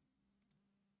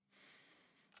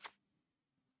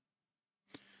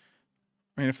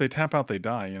 I mean, if they tap out, they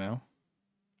die, you know?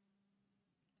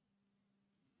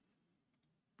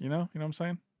 You know what I'm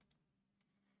saying?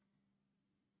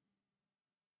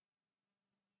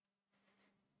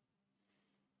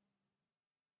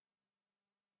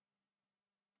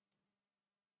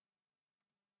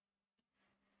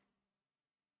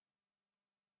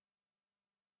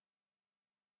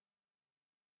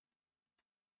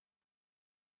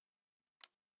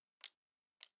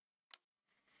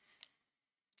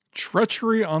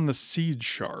 Treachery on the Seed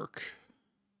Shark.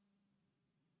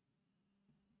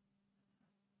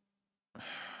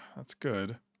 That's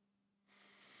good.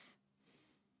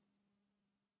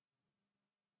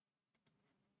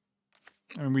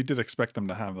 I mean, we did expect them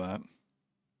to have that.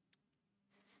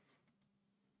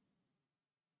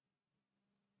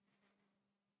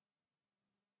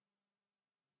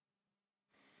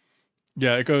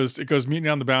 Yeah, it goes Mutiny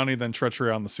on the Bounty, then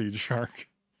Treachery on the Seed Shark.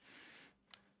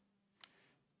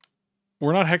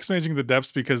 We're not hexmaging the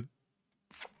depths because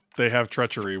they have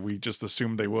Treachery. We just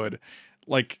assumed they would.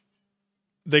 Like,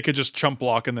 they could just chump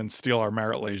block and then steal our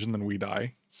Merit Lage and then we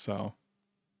die. So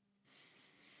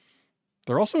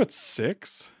they're also at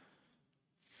 6.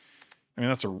 I mean,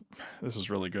 this is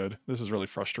really good. This is really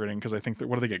frustrating because I think that,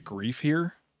 what do they get? Grief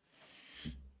here?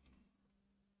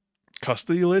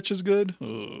 Custody Lich is good?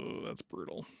 Oh, that's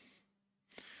brutal.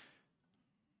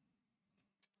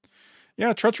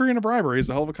 Yeah, Treachery and a Bribery is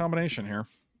a hell of a combination here.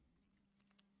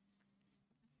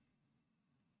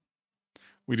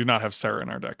 We do not have Sarah in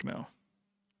our deck, no.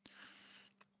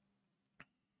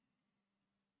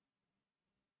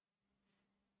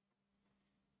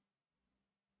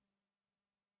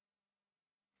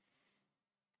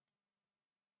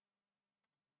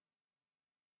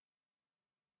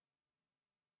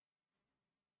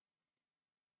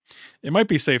 It might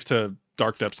be safe to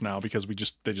Dark Depths now because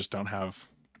they just don't have.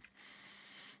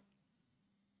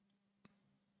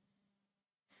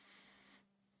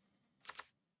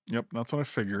 Yep, that's what I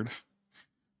figured.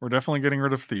 We're definitely getting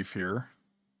rid of Thief here.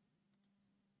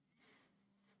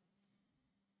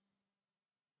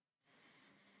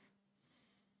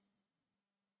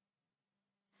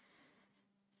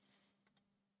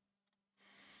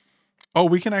 Oh,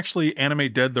 we can actually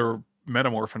animate dead their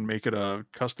Metamorph and make it a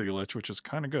Custody Lich, which is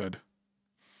kind of good.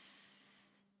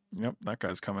 Yep, that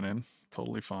guy's coming in.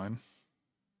 Totally fine.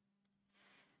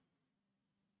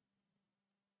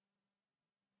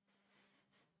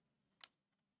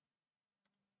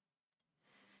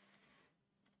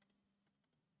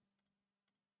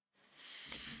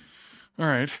 All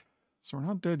right, so we're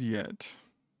not dead yet.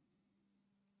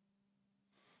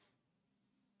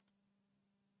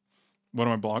 What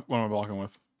am I blocking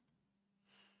with?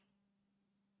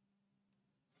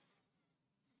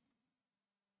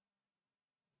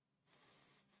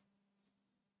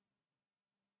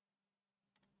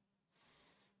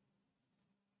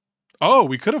 Oh,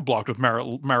 we could have blocked with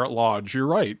Merit Lodge. You're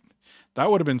right. That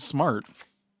would have been smart.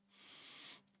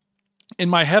 In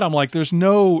my head, I'm like, there's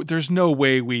no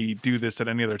way we do this at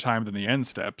any other time than the end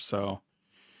step. So,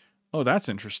 oh, that's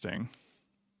interesting.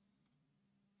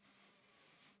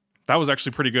 That was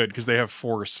actually pretty good because they have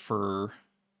force from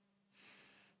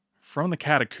the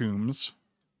Catacombs,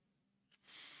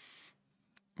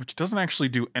 which doesn't actually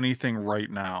do anything right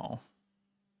now.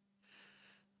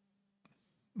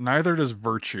 Neither does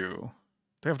Virtue.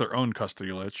 They have their own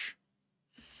Custody Lich.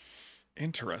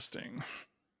 Interesting.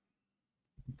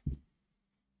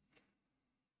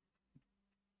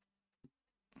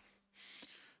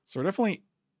 So we're definitely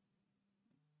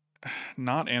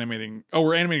not animating. Oh,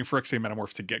 we're animating Phyrexian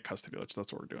Metamorph to get Custody Lich.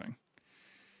 That's what we're doing.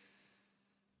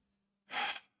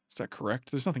 Is that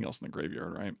correct? There's nothing else in the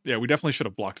graveyard, right? Yeah, we definitely should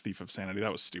have blocked Thief of Sanity.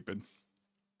 That was stupid.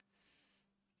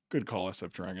 Good call,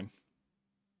 SF Dragon.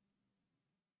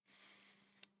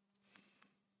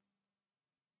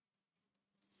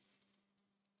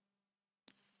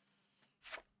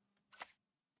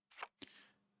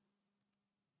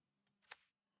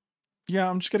 Yeah,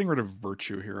 I'm just getting rid of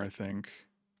Virtue here, I think.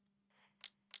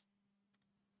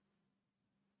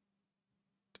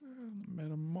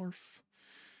 Metamorph.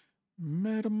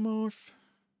 Metamorph.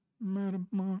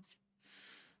 Metamorph.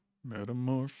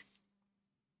 Metamorph.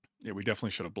 Yeah, we definitely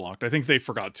should have blocked. I think they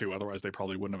forgot to, otherwise they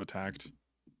probably wouldn't have attacked.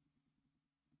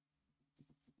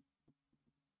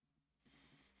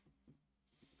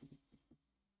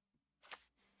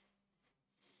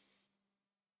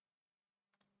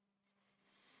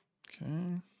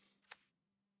 Okay.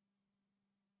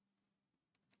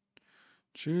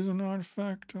 Choose an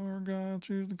artifact or god.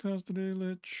 Choose the Custody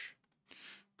Lich.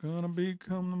 Gonna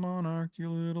become the monarch,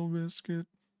 you little biscuit.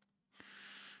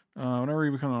 Whenever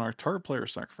you become the monarch, target player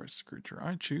sacrifices a creature.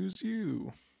 I choose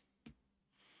you.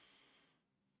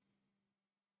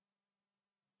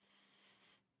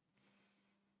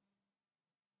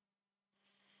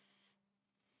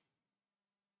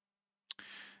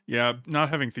 Yeah, not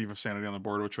having Thief of Sanity on the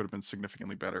board, which would have been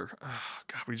significantly better. Oh,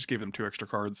 God, we just gave them 2 extra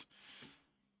cards.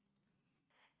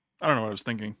 I don't know what I was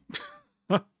thinking.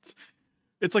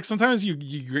 It's like sometimes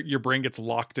your brain gets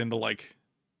locked into like.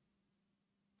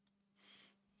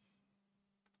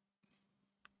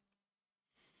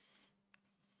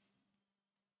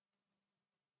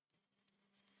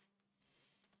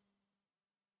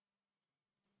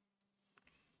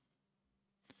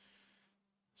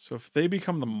 So if they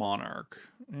become the monarch,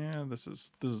 yeah, this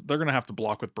is they're gonna have to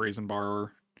block with Brazen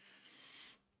Borrower.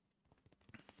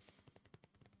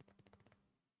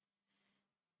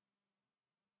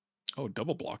 Oh,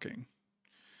 double blocking.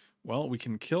 Well, we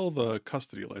can kill the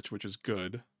Custody Lich, which is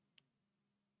good.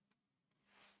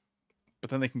 But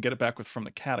then they can get it back with from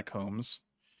the Catacombs,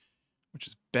 which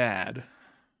is bad.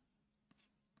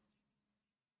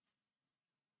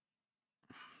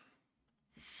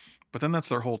 But then that's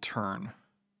their whole turn.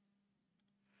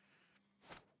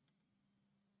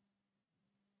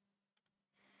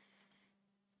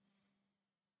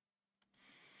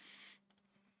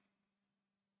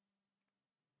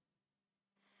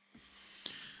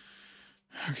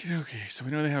 Okay. So we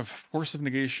know they have Force of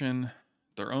Negation,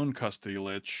 their own Custody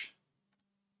Lich,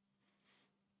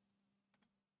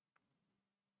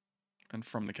 and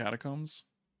from the Catacombs.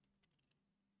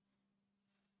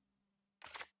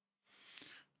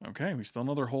 Okay, we still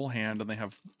know their whole hand, and they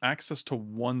have access to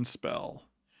 1 spell.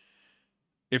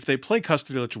 If they play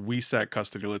Custody Lich, we sack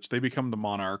Custody Lich. They become the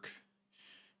Monarch.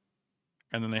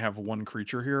 And then they have 1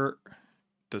 creature here.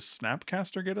 Does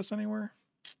Snapcaster get us anywhere?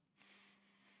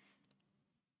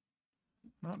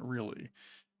 Not really.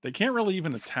 They can't really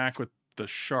even attack with the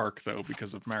Shark, though,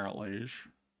 because of Marilage.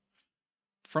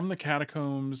 From the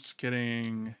Catacombs,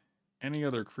 getting any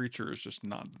other creature is just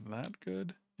not that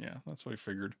good. Yeah, that's what I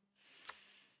figured.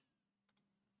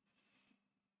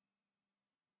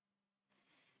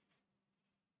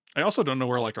 I also don't know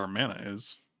where, like, our mana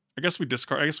is. I guess we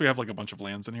discard... I guess we have, like, a bunch of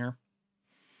lands in here.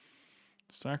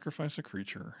 Sacrifice a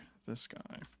creature. This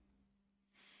guy.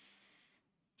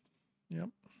 Yep.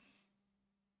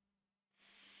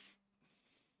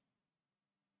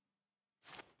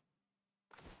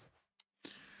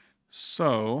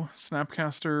 So,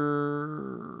 Snapcaster...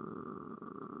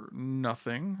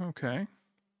 Nothing. Okay.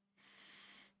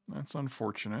 That's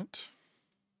unfortunate.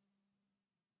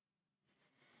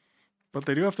 But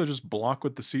they do have to just block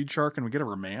with the Seed Shark and we get a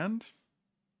Remand?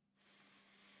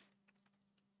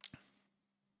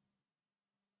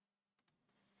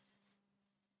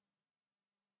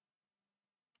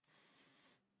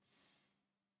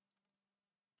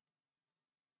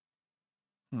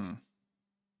 Hmm.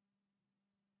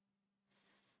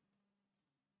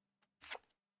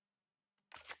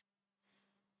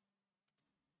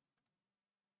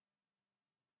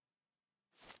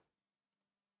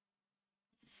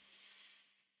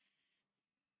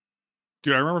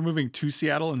 Dude, I remember moving to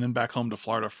Seattle and then back home to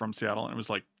Florida from Seattle, and it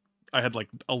was like I had like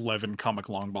 11 comic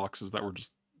long boxes that were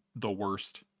just the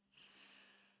worst.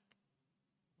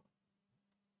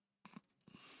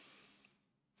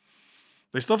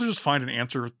 They still have to just find an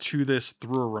answer to this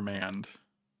through a Remand.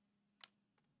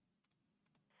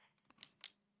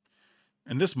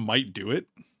 And this might do it.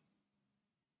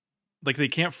 Like, they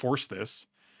can't force this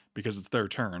because it's their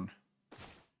turn.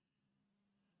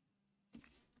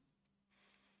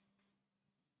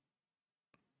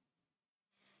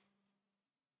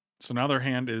 So now their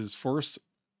hand is force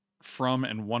from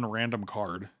and one random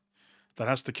card that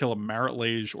has to kill a Marit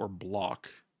Lage or block.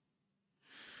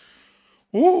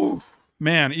 Ooh,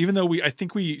 man, even though I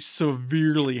think we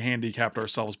severely handicapped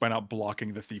ourselves by not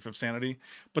blocking the Thief of Sanity,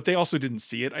 but they also didn't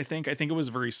see it. I think it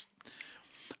was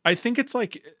I think it's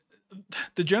like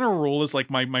the general rule is like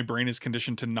my brain is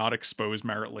conditioned to not expose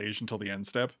Marit Lage until the end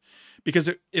step, because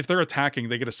if they're attacking,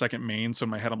 they get a second main. So in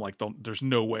my head, I'm like, there's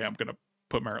no way I'm gonna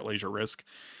put Marit Lage at risk.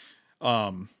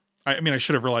 I mean, I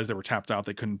should have realized they were tapped out.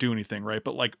 They couldn't do anything, right?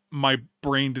 But like my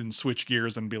brain didn't switch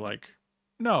gears and be like,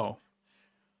 no,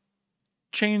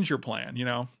 change your plan, you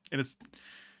know? And it's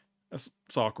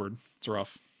awkward. It's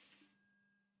rough.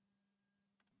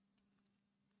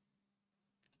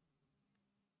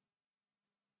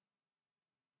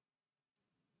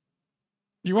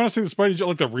 You want to see the Spidey,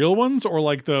 like the real ones or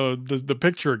like the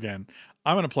picture again?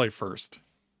 I'm going to play first.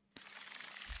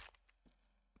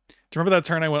 Do you remember that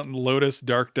turn I went in Lotus,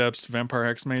 Dark Depths, Vampire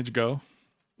Hexmage, go?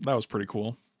 That was pretty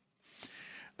cool.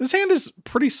 This hand is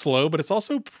pretty slow, but it's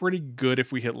also pretty good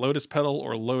if we hit Lotus Petal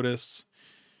or Lotus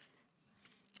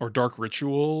or Dark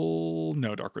Ritual.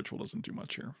 No, Dark Ritual doesn't do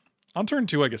much here. On turn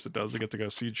 2, I guess it does. We get to go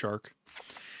Seed Shark.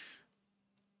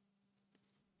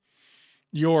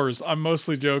 Yours. I'm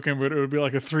mostly joking, but it would be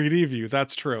like a 3D view.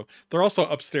 That's true. They're also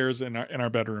upstairs in our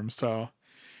bedroom, so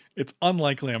it's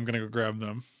unlikely I'm going to go grab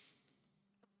them.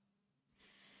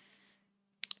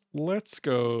 Let's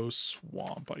go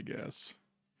Swamp, I guess.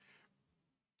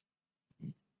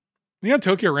 You got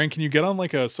Tokyo Rain. Can you get on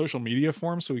like a social media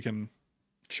forum so we can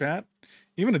chat?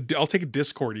 Even I'll take a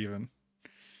Discord even.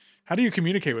 How do you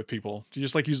communicate with people? Do you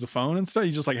just like use the phone and stuff?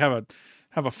 You just like have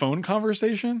a phone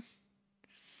conversation?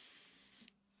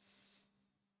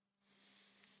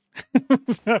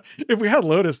 If we had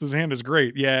Lotus, this hand is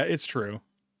great. Yeah, it's true.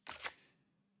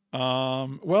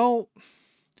 Well,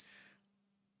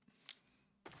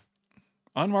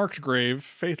 Unmarked Grave,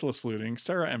 Faithless Looting,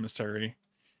 Serra Emissary.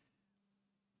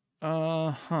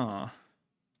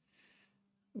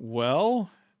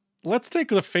 Well, let's take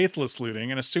the Faithless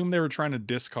Looting and assume they were trying to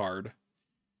discard.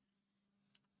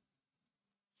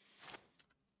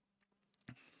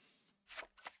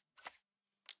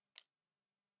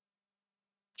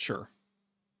 Sure.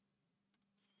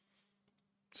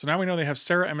 So now we know they have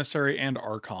Serra Emissary and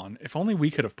Archon. If only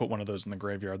we could have put one of those in the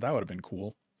graveyard, that would have been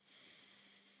cool.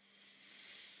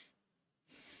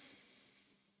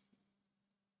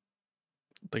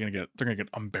 They're gonna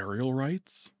get Unburial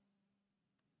Rites.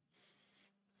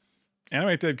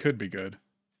 Animate Dead could be good.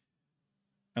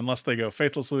 Unless they go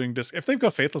Faithless Looting disc. If they go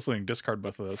Faithless Looting, discard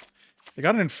both of those. They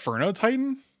got an Inferno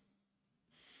Titan?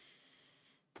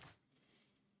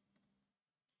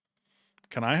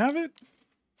 Can I have it?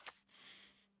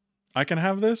 I can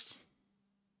have this?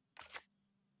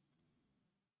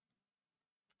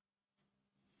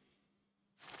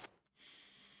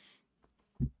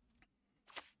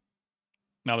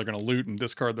 Now they're going to loot and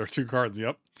discard their 2 cards.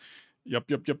 Yep. Yep.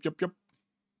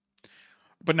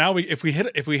 But now if we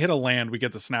hit a land, we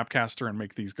get the Snapcaster and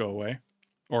make these go away.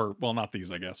 Or, well, not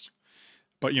these, I guess.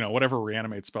 But, you know, whatever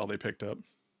reanimate spell they picked up.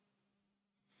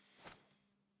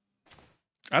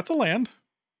 That's a land.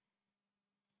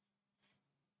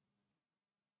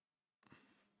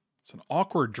 It's an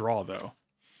awkward draw, though.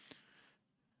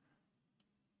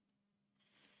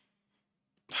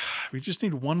 We just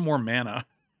need 1 more mana.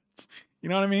 You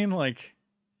know what I mean? Like,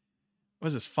 what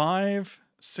is this? 5,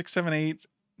 6, 7, 8,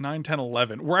 9, 10,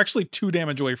 11. We're actually 2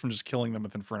 damage away from just killing them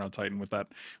with Inferno Titan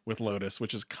with Lotus,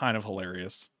 which is kind of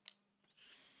hilarious.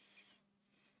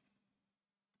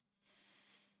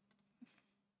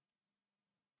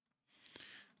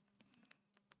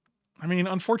 I mean,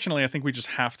 unfortunately, I think we just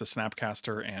have to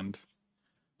Snapcaster and...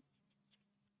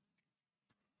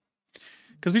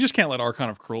 Because we just can't let Archon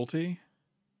of Cruelty.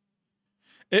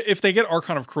 If they get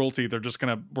Archon of Cruelty, they're just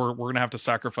gonna... We're gonna have to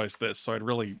sacrifice this, so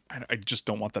I just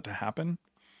don't want that to happen.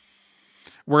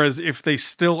 Whereas if they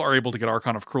still are able to get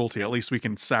Archon of Cruelty, at least we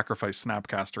can sacrifice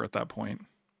Snapcaster at that point.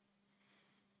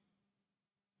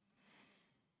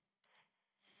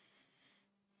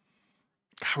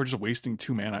 God, we're just wasting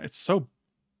 2 mana. It's so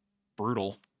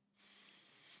brutal.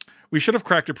 We should have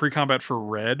cracked a pre-combat for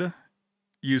red,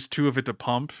 used 2 of it to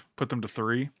pump, put them to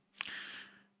 3,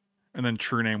 and then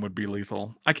True Name would be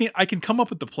lethal. I can come up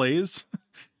with the plays.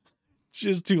 It's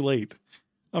just too late.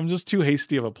 I'm just too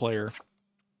hasty of a player.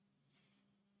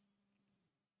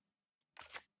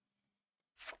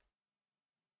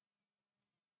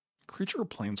 Creature or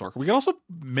Planeswalker. We could also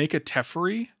make a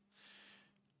Teferi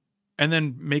and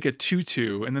then make a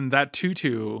 2/2, and then that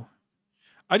 2/2.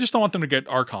 I just don't want them to get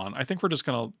Archon. I think we're just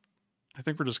gonna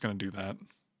do that.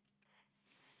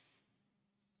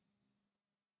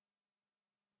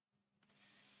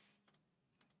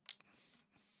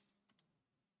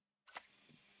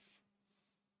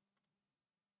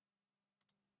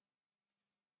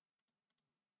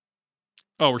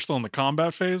 Oh, we're still in the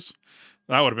combat phase?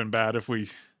 That would have been bad if we...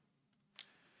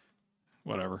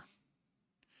 Whatever.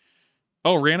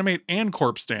 Oh, reanimate and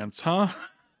corpse dance, huh?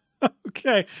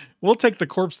 Okay. We'll take the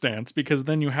corpse dance because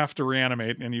then you have to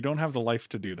reanimate and you don't have the life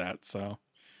to do that, so...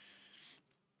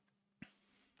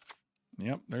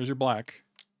 Yep, there's your black.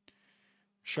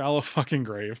 Shallow fucking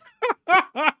grave.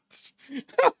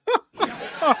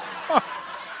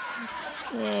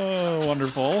 Oh,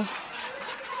 wonderful.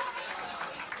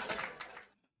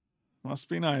 Must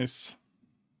be nice.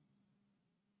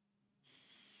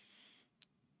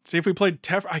 See, if we played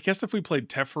I guess if we played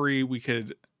Teferi, we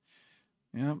could...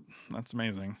 Yep, that's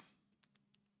amazing.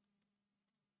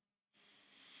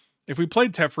 If we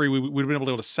played Teferi, we would have been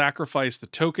able to sacrifice the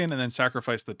token and then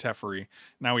sacrifice the Teferi.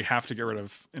 Now we have to get rid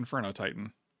of Inferno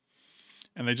Titan.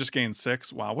 And they just gained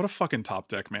 6. Wow, what a fucking top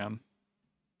deck, man.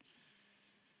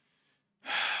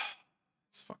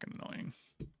 It's fucking annoying.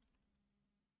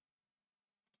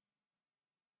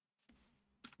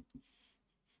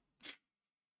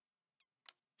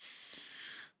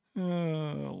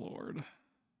 Oh, Lord.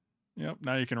 Yep,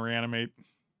 now you can reanimate.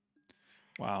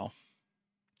 Wow.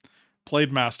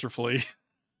 Played masterfully.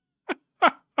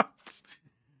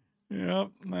 Yep,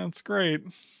 that's great.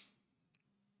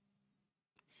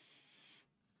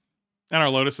 And our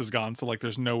Lotus is gone, so like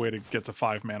there's no way to get to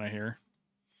 5 mana here.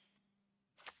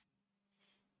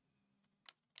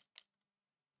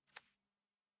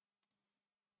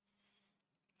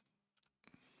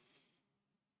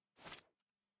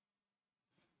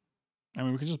 I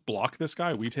mean, we can just block this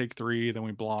guy. We take 3, then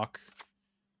we block.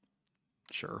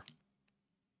 Sure.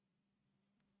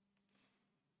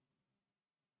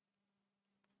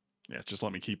 Yeah, just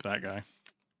let me keep that guy.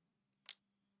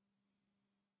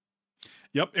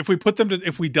 Yep, if we put them to,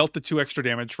 if we dealt the 2 extra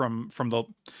damage from the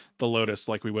Lotus,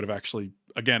 like we would have actually,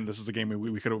 again, this is a game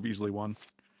we could have easily won.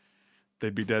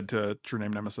 They'd be dead to True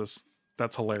Name Nemesis.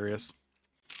 That's hilarious.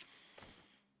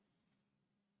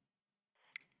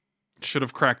 Should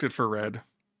have cracked it for red.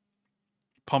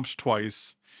 Pumped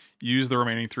twice. Used the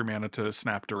remaining 3 mana to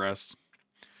snap duress.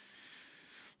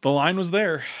 The line was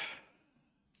there.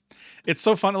 It's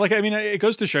so fun. Like, I mean, it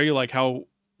goes to show you like how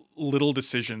little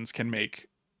decisions can make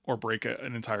or break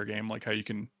an entire game. Like how you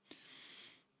can...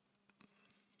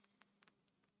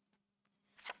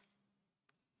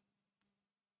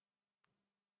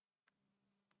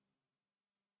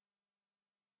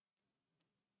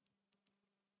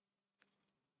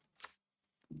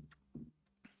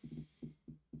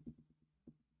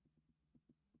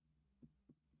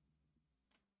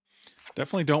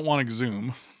 Definitely don't want to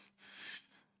zoom.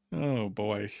 Oh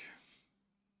boy.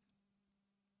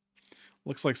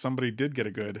 Looks like somebody did get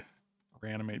a good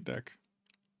reanimate deck.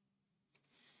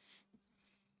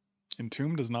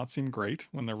 Entomb does not seem great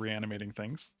when they're reanimating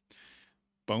things.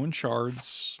 Bone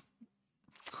shards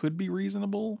could be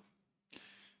reasonable.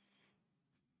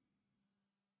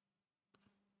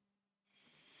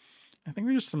 I think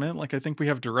we just submit. Like, I think we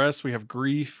have duress, we have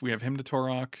grief, we have hymn to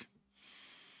Torok.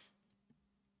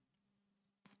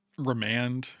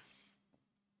 Remand.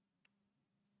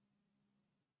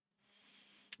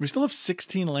 We still have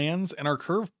 16 lands, and our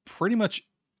curve pretty much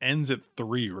ends at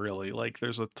 3, really. Like,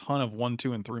 there's a ton of 1,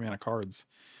 2, and 3 mana cards.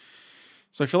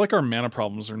 So I feel like our mana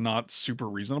problems are not super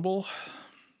reasonable.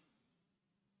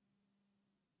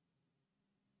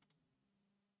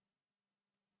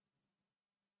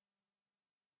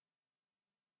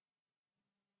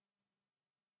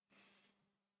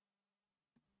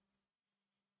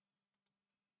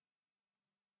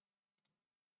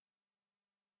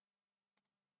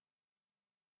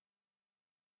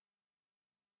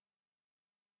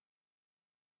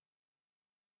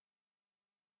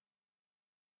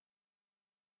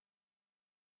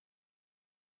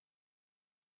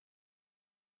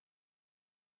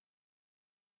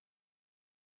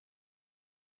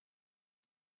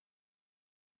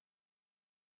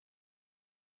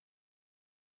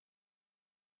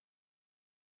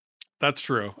 That's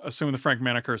true. Assume the Frank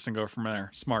mana curse and go from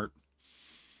there. Smart.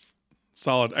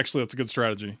 Solid. Actually, that's a good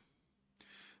strategy.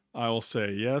 I will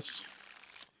say yes.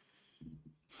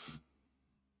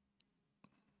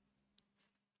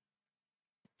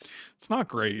 It's not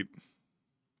great.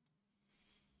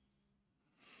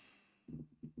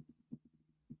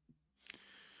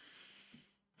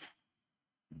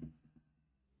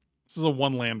 This is a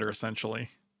 1-lander, essentially.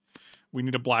 We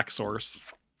need a black source.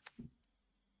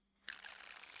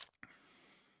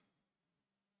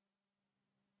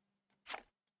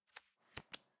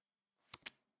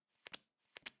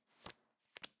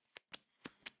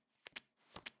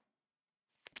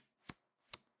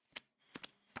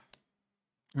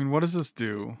 I mean, what does this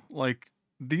do? Like,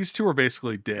 these 2 are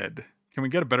basically dead. Can we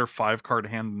get a better 5-card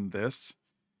hand than this?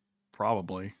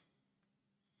 Probably.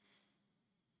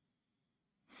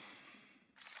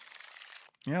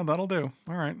 Yeah, that'll do.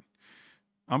 All right.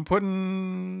 I'm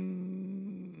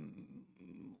putting...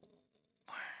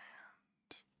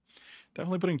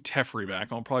 Definitely putting Teferi back.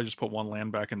 I'll probably just put 1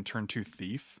 land back and turn 2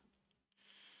 Thief.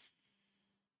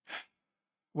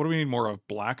 What do we need more of?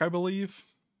 Black, I believe?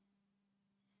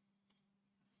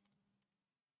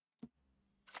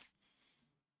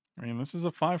 I mean, this is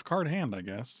a 5-card hand, I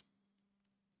guess.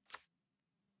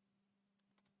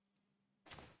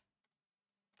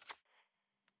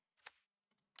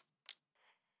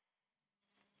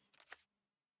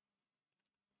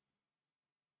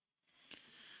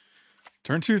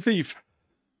 Turn 2 Thief.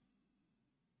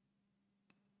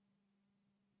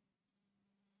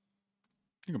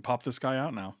 You can pop this guy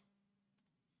out now.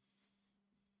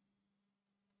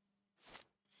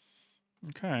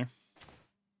 Okay.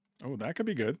 Oh, that could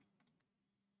be good.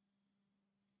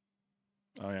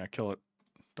 Oh, yeah, kill it.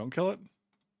 Don't kill it.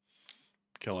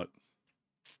 Kill it.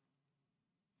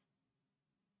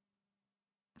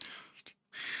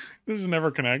 This never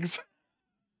connects.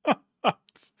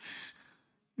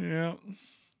 Yeah.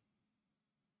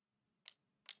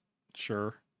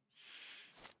 Sure.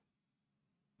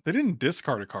 They didn't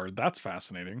discard a card. That's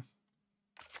fascinating.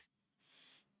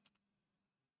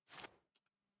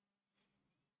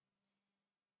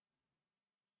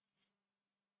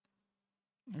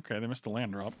 Okay, they missed a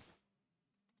land drop.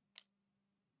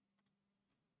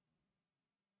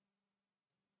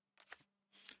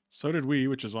 So did we,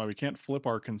 which is why we can't flip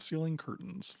our concealing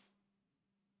curtains.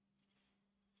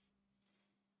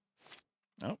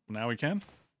 Oh, now we can.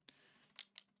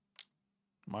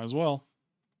 Might as well.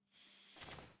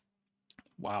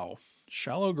 Wow.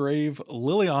 Shallow Grave,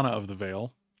 Liliana of the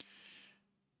Veil.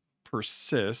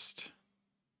 Persist.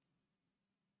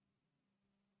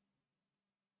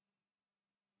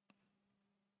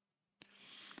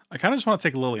 I kind of just want to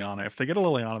take Liliana. If they get a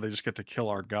Liliana, they just get to kill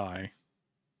our guy.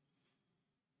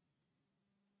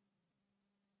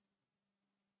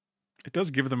 It does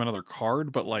give them another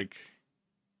card, but like...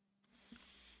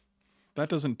 that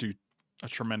doesn't do a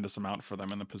tremendous amount for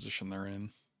them in the position they're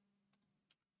in.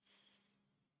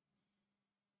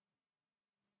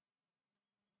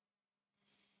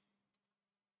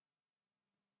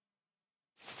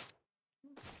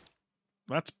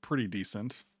 That's pretty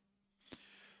decent.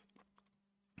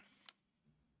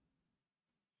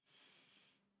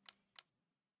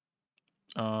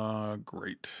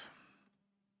 Great.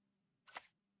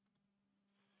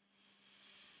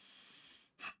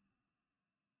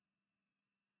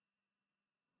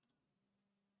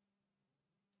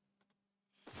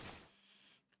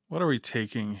 What are we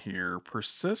taking here?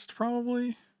 Persist,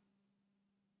 probably?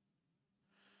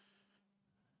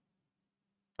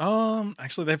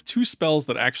 Actually, they have 2 spells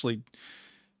that actually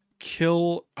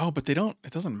kill... oh, but they don't...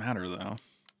 it doesn't matter, though.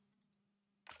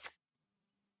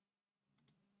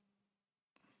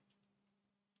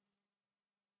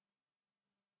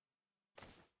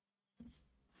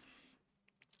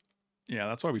 Yeah,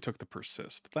 that's why we took the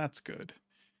Persist. That's good.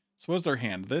 So what's their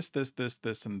hand? This,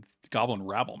 and Goblin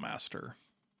Rabble Master.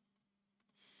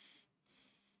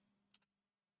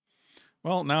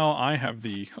 Well, now I have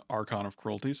the Archon of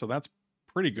Cruelty, so that's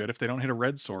pretty good if they don't hit a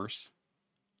red source.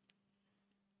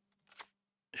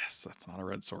 Yes, that's not a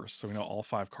red source. So we know all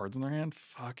 5 cards in their hand?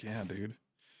 Fuck yeah, dude.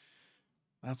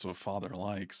 That's what Father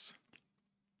likes.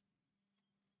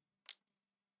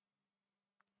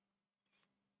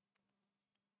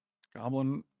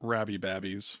 Goblin Rabby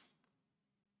Babbies.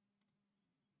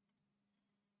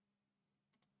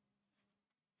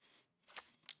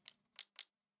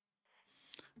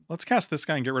 Let's cast this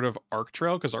guy and get rid of Arc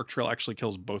Trail, because Arc Trail actually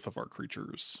kills both of our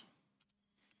creatures.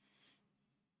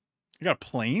 You got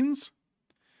planes?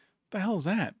 What the hell is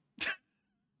that?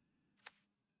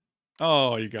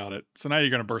 Oh, you got it. So now you're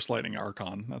going to Burst Lightning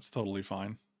Archon. That's totally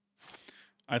fine.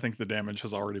 I think the damage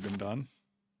has already been done.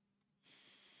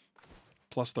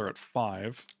 Plus they're at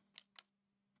 5.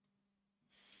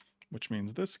 Which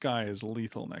means this guy is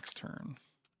lethal next turn.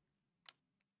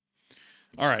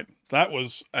 Alright, that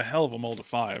was a hell of a mull to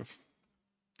 5.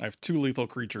 I have 2 lethal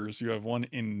creatures. You have 1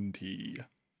 Inti.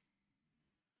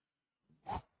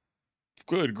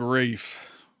 Good grief.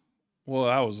 Well,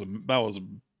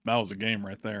 that was a game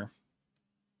right there.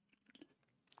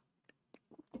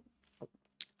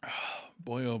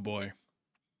 Boy, oh boy.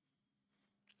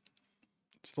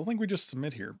 Still think we just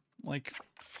submit here. Like,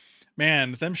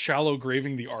 man, them shallow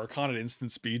graving the Archon at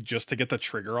instant speed just to get the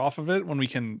trigger off of it when we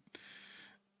can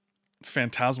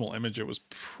Phantasmal Image it was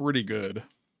pretty good.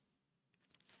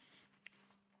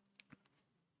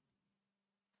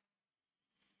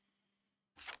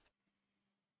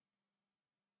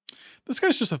 This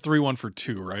guy's just a 3/1 for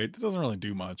 2, right? It doesn't really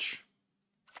do much.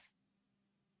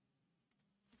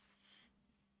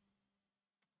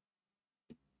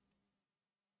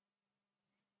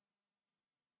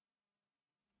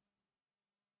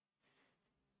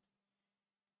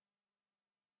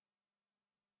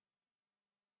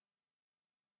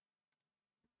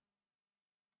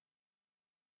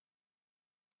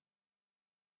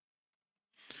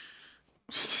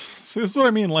 So this is what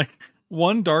I mean, like,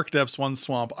 1 Dark Depths, 1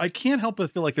 Swamp. I can't help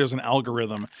but feel like there's an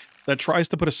algorithm that tries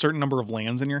to put a certain number of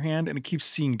lands in your hand, and it keeps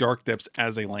seeing Dark Depths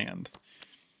as a land.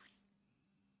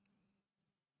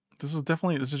 This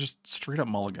is just straight up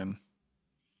mulligan.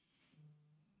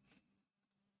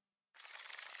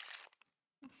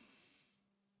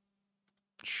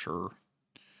 Sure.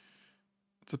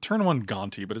 It's a turn 1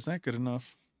 Gonti, but is that good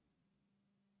enough?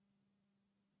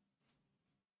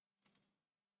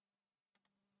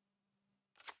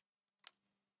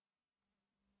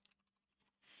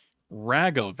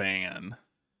 Ragavan.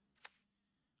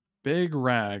 Big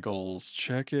Raggles.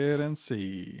 Check it and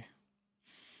see.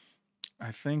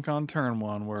 I think on turn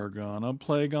 1 we're gonna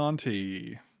play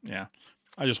Gonti. Yeah.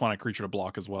 I just want a creature to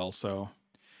block as well, so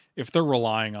if they're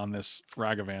relying on this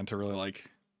Ragavan to really,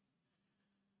 like,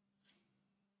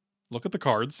 look at the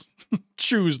cards,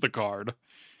 choose the card.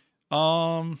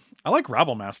 I like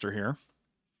Rabblemaster here.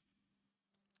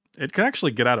 It can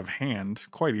actually get out of hand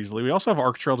quite easily. We also have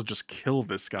Arc Trail to just kill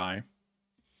this guy.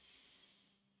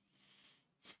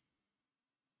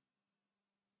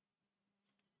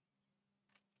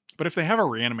 But if they have a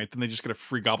reanimate, then they just get a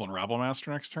free Goblin Rabblemaster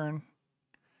next turn.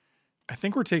 I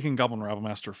think we're taking Goblin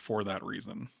Rabblemaster for that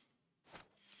reason.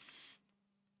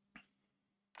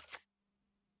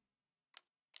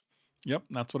 Yep,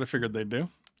 that's what I figured they'd do.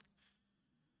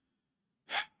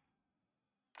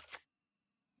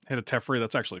 Hit a Teferi,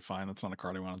 that's actually fine. That's not a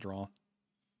card I want to draw.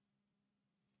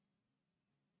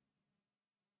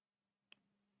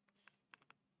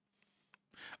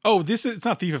 Oh, it's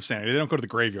not Thief of Sanity. They don't go to the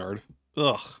graveyard.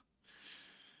 Ugh.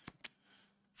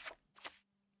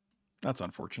 That's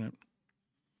unfortunate.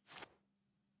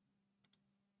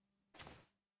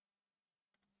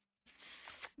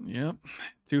 Yep.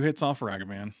 2 hits off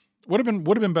Ragavan. Would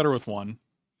have been better with 1.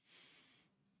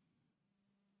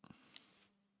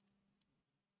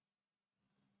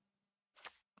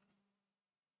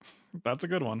 That's a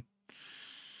good one.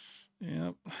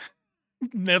 Yep.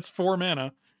 That's 4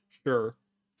 mana. Sure.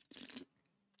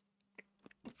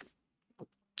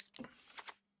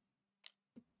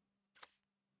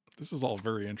 This is all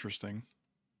very interesting.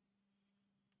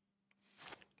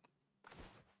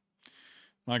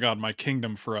 My god, my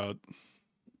kingdom for a...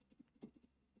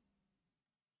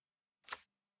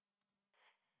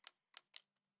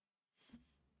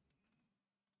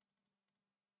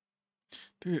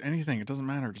 Dude, anything. It doesn't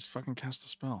matter. Just fucking cast the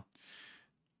spell.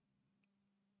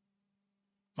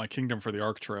 My kingdom for the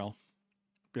Arc Trail.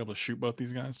 Be able to shoot both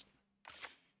these guys.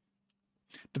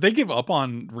 Did they give up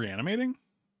on reanimating?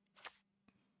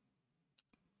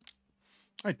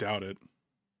 I doubt it.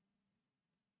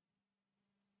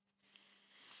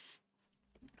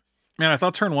 Man, I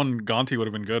thought turn 1 Gonti would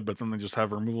have been good, but then they just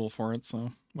have removal for it,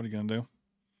 so what are you gonna do?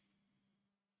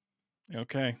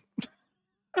 Okay.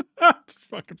 That's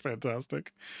fucking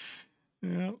fantastic.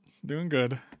 Yeah, doing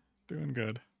good. Doing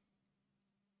good.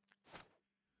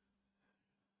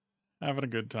 Having a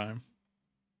good time.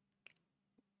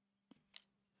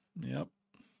 Yep.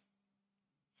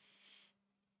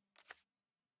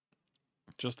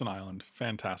 Just an island.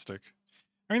 Fantastic.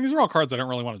 I mean, these are all cards I don't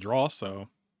really want to draw, so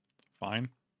fine.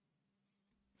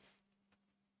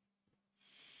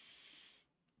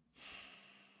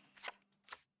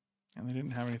 And they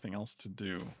didn't have anything else to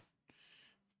do.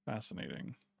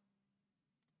 Fascinating.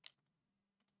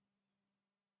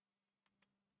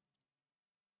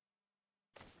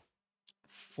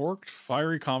 Forked,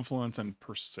 Fiery Confluence, and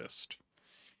Persist.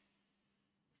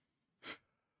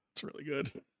 It's really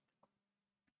good.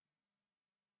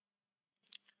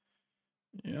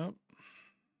 Yep.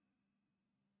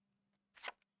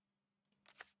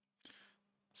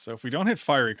 So if we don't hit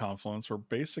Fiery Confluence, we're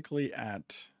basically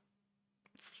at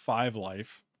 5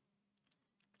 life.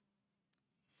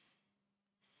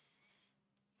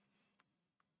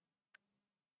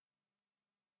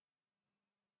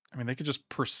 I mean, they could just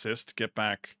persist, get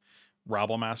back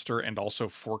Rabblemaster, and also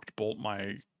Forked Bolt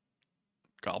my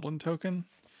Goblin token.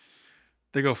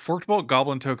 They go Forked Bolt,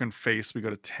 Goblin token, face. We go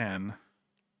to 10.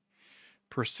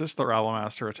 Persist the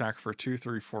Rabblemaster, attack for 2,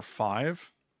 3, 4,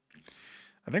 5.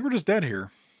 I think we're just dead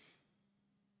here.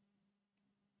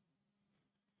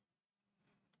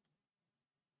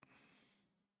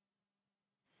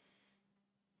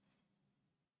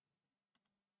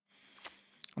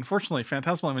 Unfortunately,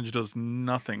 Phantasmal Image does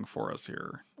nothing for us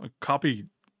here. Like, copy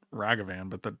Ragavan,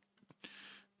 but that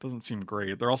doesn't seem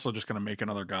great. They're also just going to make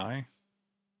another guy.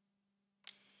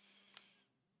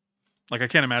 Like, I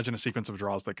can't imagine a sequence of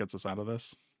draws that gets us out of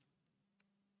this.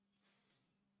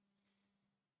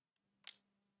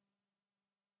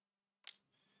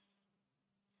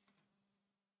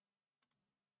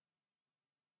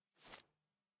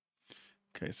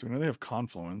 Okay, so we know they have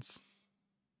Confluence.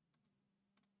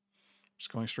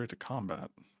 Just going straight to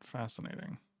combat.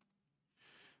 Fascinating.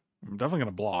 I'm definitely going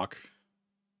to block.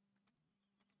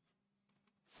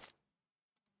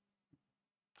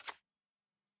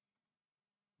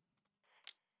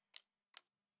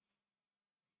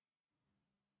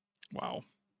 Wow.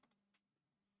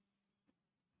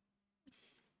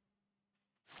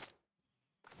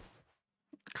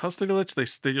 Custody Lich,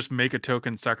 they just make a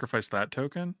token, sacrifice that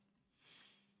token?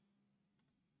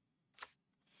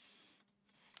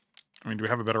 I mean, do we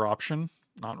have a better option?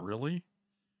 Not really.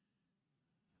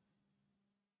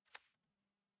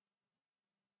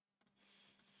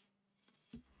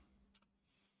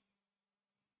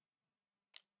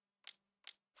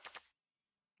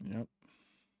 Yep.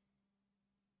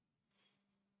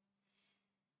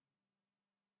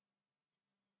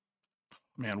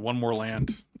 Man, one more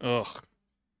land. Ugh.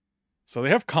 So they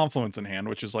have Confluence in hand,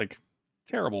 which is, like,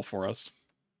 terrible for us.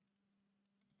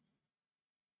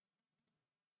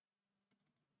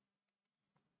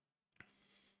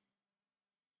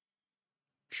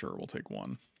 Sure, we'll take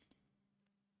one.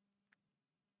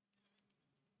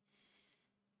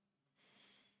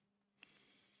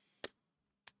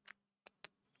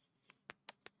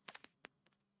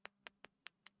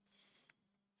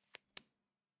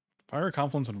 Fire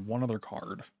Confluence and one other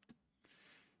card.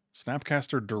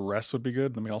 Snapcaster Duress would be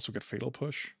good. Then we also get Fatal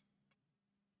Push.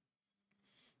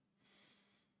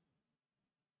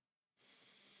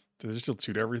 Do they just deal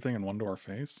 2 to everything and 1 to our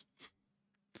face?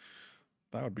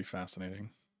 That would be fascinating.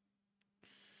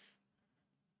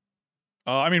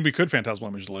 I mean, we could Phantasmal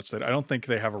Image the Lich. I don't think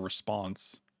they have a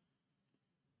response.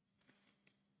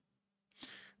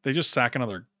 They just sack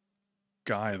another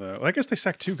guy, though. I guess they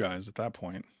sack 2 guys at that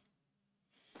point.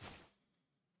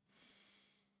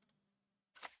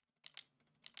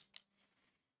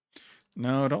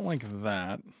 No, I don't like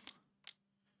that.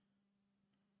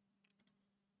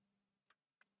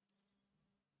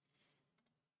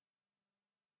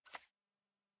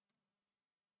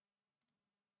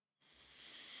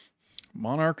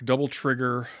 Monarch, double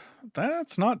trigger.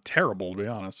 That's not terrible, to be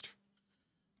honest.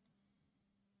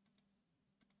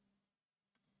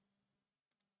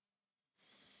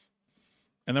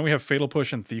 And then we have Fatal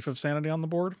Push and Thief of Sanity on the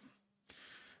board.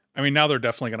 I mean, now they're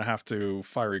definitely going to have to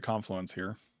Fiery Confluence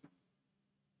here.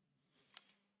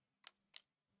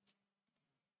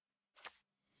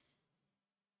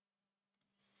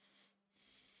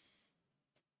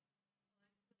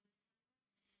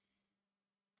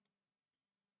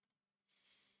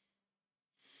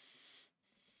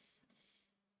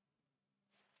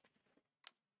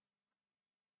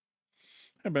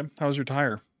 Hey, babe, how's your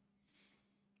tire?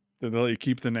 Did they let you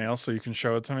keep the nail so you can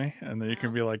show it to me? And then you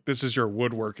can be like, this is your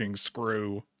woodworking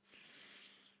screw.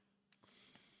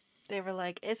 They were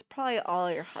like, it's probably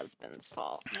all your husband's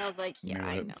fault. And I was like, yeah,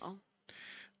 I know.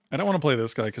 I don't want to play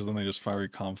this guy because then they just Fiery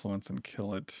Confluence and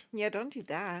kill it. Yeah, don't do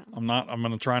that. I'm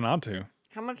going to try not to.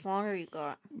 How much longer you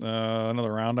got?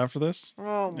 Another round after this?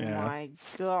 Oh my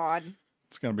god.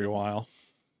 It's going to be a while.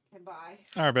 Goodbye.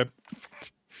 All right, babe.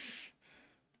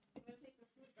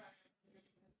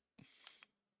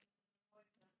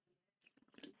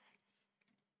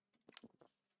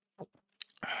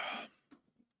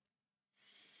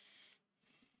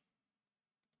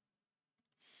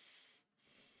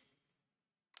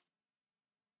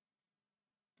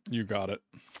 You got it.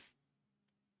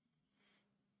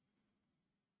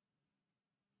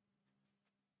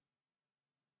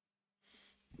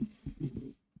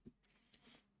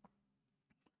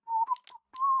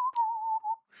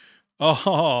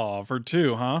 Oh, for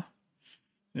 2, huh?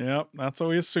 Yep, that's what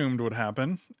we assumed would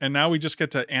happen. And now we just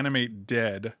get to animate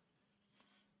dead.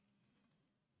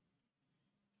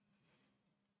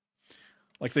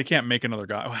 Like, they can't make another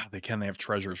guy. Wow, they can. They have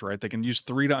treasures, right? They can use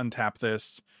 3 to untap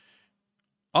this.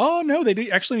 Oh, no,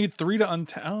 they actually need 3 to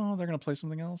untap. Oh, they're going to play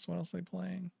something else. What else are they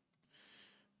playing?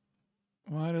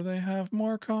 Why do they have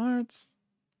more cards?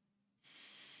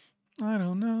 I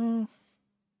don't know.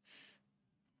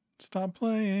 Stop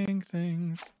playing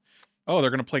things. Oh, they're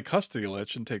going to play Custody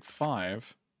Lich and take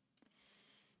 5.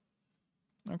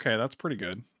 Okay, that's pretty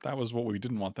good. That was what we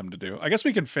didn't want them to do. I guess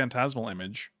we can Phantasmal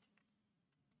Image.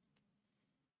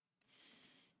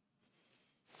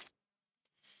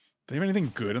 Do they have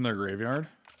anything good in their graveyard?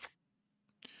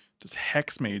 Does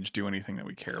Hexmage do anything that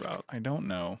we care about? I don't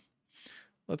know.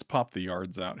 Let's pop the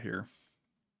yards out here.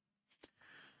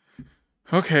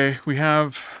 Okay, we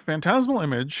have Phantasmal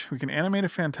Image. We can animate a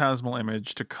Phantasmal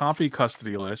Image to copy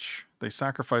Custody Lich. They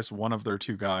sacrifice one of their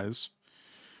 2 guys.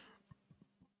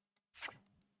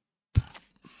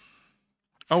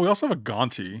 Oh, we also have a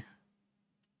Gaunty.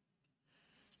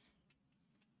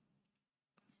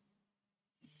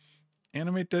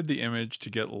 Animate dead the image to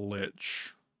get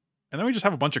Lich. And then we just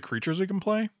have a bunch of creatures we can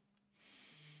play.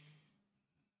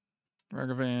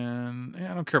 Ragavan.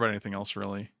 Yeah, I don't care about anything else,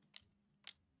 really.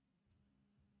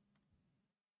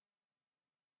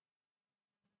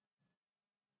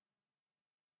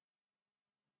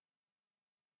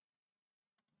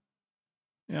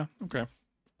 Yeah, okay.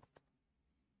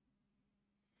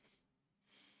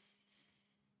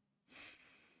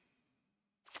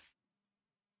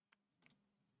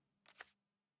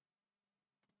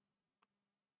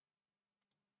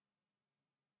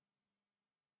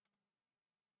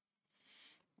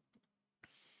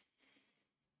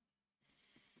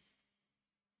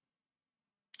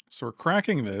 So we're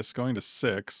cracking this, going to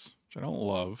 6, which I don't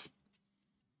love.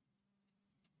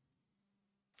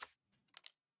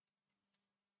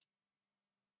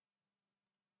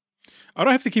 I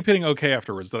don't have to keep hitting OK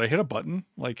afterwards. Did I hit a button?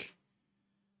 Like,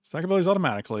 stack abilities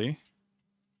automatically.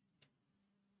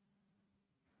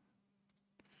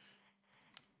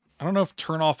 I don't know if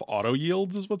turn off auto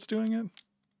yields is what's doing it.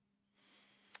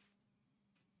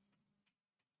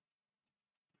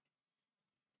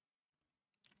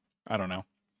 I don't know.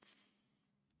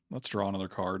 Let's draw another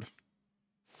card.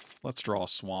 Let's draw a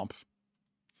swamp.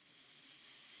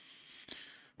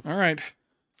 All right.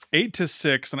 8 to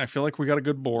 6, and I feel like we got a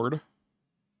good board.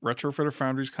 Retrofitter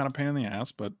Foundry's kind of pain in the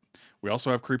ass, but we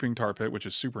also have Creeping Tar Pit, which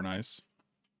is super nice.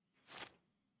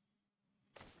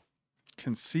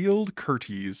 Concealed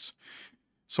Curties.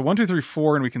 So 1, 2, 3,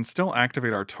 4, and we can still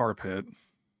activate our Tar Pit.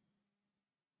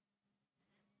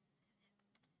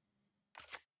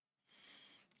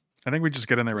 I think we just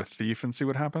get in there with Thief and see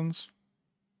what happens.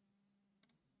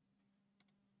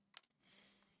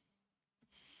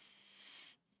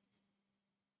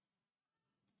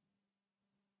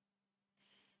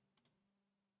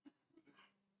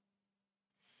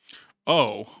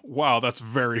 Oh, wow, that's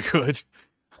very good.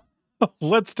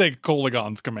 Let's take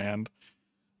Koligon's command.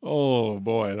 Oh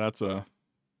boy, that's a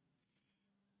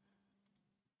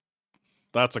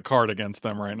card against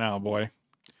them right now, boy.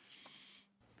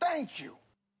 Thank you.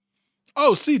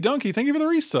 Oh, see, Donkey, thank you for the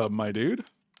resub, my dude.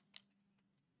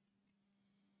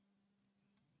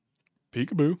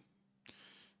 Peekaboo.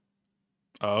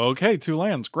 Okay, 2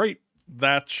 lands. Great.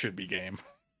 That should be game.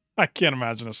 I can't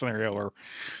imagine a scenario where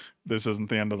this isn't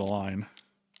the end of the line.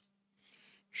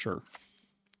 Sure.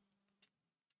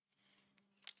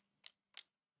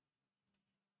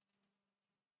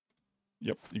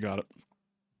 Yep, you got it.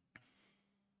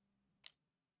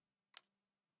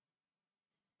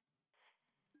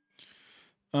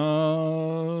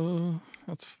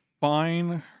 That's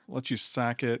fine. Let you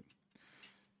sack it.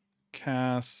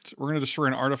 Cast. We're going to destroy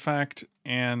an artifact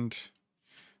and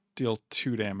deal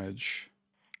 2 damage.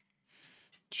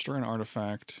 Destroy an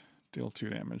artifact, deal 2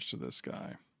 damage to this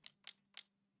guy.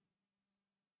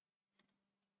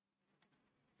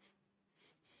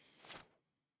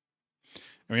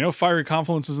 And we know Fiery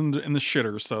Confluence is in the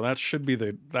shitter, so that should be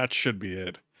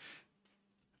it.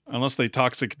 Unless they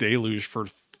Toxic Deluge for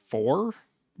 4,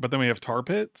 but then we have Tar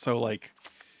Pit, so like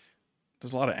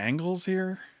there's a lot of angles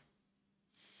here.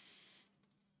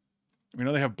 We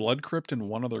know they have Blood Crypt and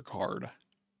 1 other card.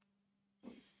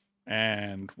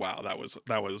 And wow, that was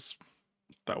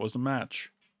a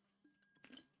match.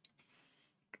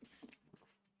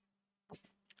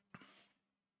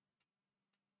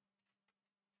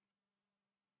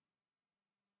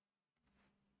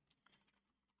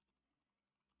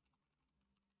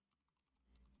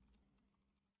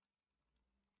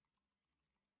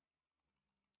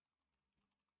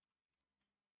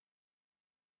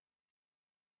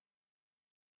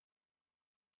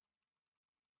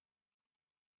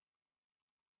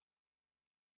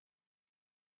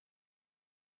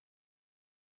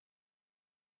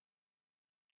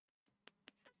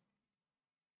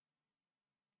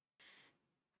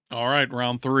 All right,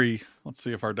 round 3. Let's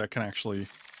see if our deck can actually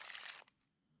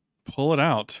pull it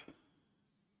out.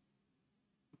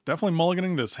 Definitely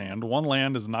mulliganing this hand. 1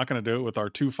 land is not going to do it with our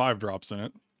 2 5-drops in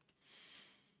it.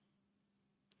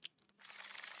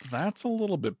 That's a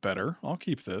little bit better. I'll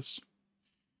keep this.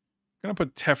 I'm going to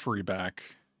put Teferi back.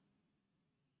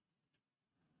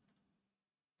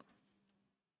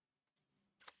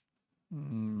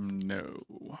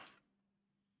 No.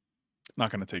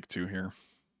 Not going to take 2 here.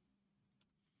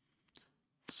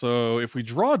 So if we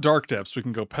draw Dark Depths, we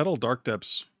can go Petal Dark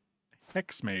Depths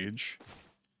Hex Mage.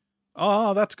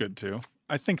 Oh, that's good too.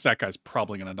 I think that guy's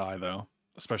probably going to die though,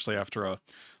 especially after a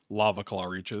Lava Claw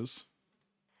reaches.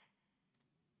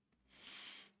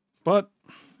 But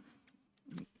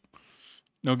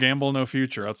no gamble, no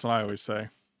future. That's what I always say.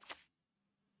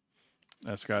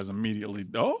 This guy's immediately...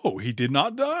 Oh, he did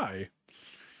not die.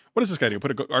 What does this guy do?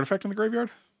 Put an artifact in the graveyard?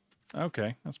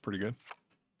 Okay, that's pretty good.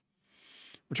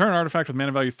 Return an artifact with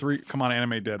mana value 3. Come on,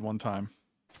 animate dead one time.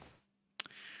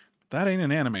 That ain't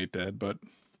an animate dead, but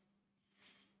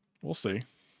we'll see.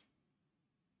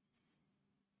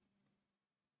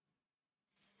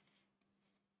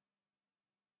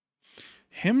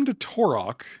 Hymn to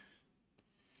Torok.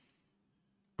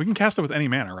 We can cast it with any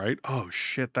mana, right? Oh,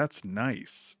 shit, that's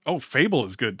nice. Oh, Fable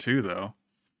is good too, though.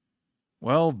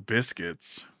 Well,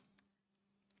 biscuits.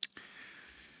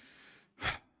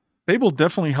 Fable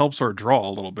definitely helps our draw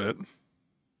a little bit.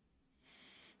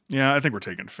 Yeah, I think we're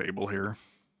taking Fable here.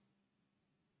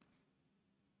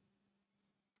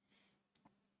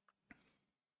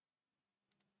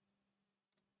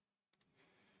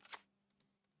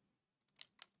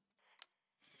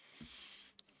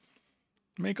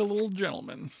 Make a little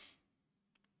gentleman.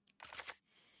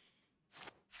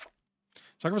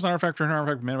 Sacrifice an artifact or an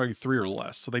artifact with mana value 3 or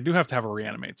less. So they do have to have a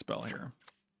reanimate spell here.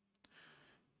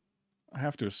 I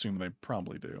have to assume they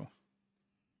probably do.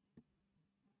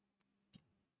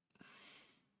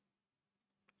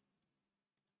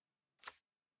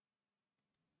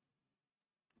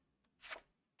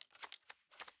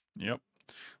 Yep.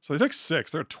 So they took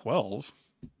 6. They're 12.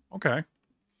 Okay.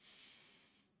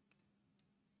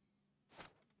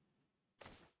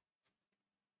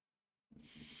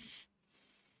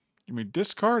 Give me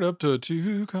discard up to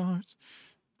 2 cards.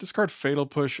 Discard Fatal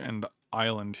Push and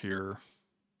Island here.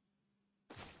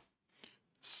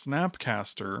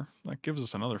 Snapcaster. That gives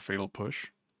us another Fatal Push.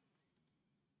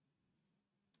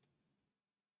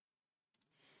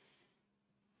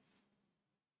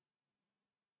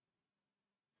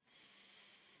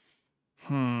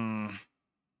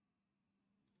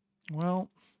 Well,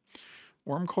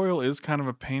 Wormcoil is kind of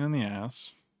a pain in the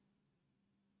ass.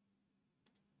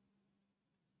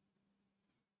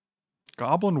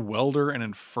 Goblin Welder and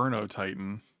Inferno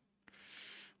Titan.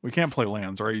 We can't play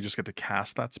lands, right? You just get to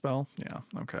cast that spell? Yeah,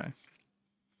 okay.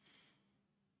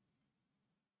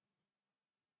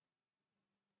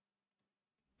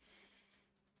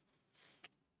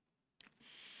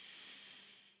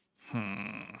 I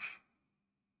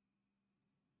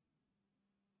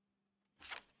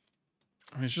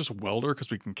mean, it's just Welder because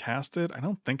we can cast it. I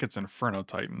don't think it's Inferno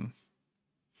Titan.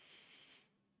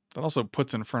 That also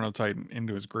puts Inferno Titan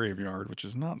into his graveyard, which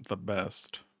is not the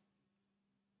best.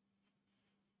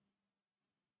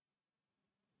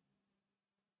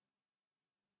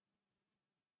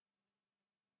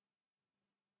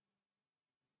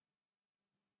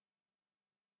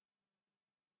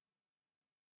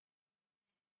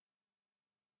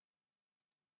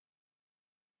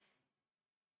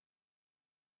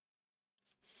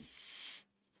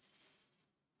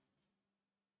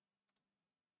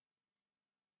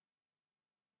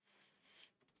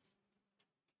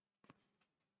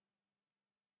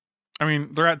 I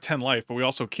mean, they're at 10 life, but we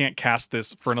also can't cast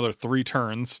this for another 3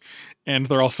 turns, and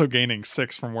they're also gaining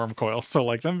 6 from Wormcoil. So,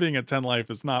 like, them being at 10 life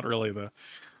is not really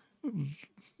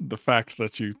the fact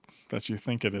that you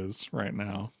think it is right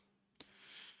now.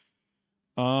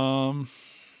 I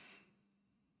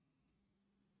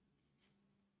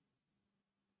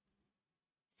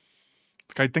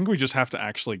think we just have to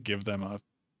actually give them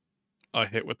a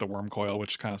hit with the Wormcoil,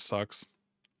 which kind of sucks.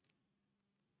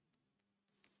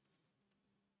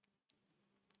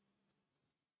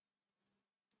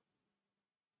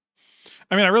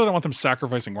 I mean, I really don't want them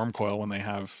sacrificing Wormcoil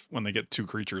when they get 2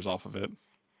 creatures off of it.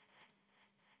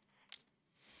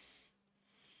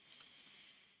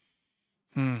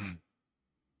 I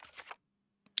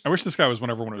wish this guy was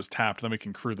whenever when it was tapped, then we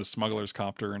can crew the Smuggler's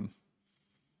Copter, and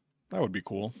that would be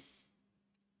cool.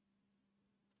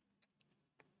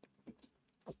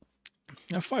 I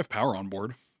have 5 power on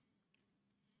board.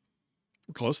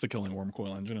 We're close to killing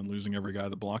Wormcoil Engine and losing every guy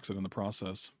that blocks it in the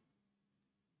process.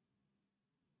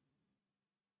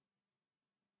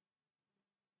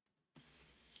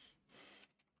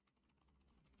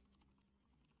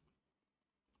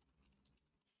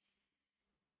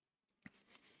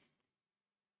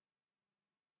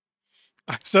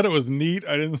 I said it was neat.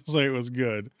 I didn't say it was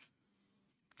good.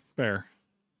 Fair.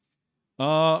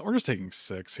 We're just taking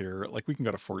 6 here. Like, we can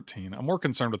go to 14. I'm more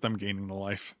concerned with them gaining the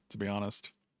life, to be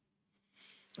honest.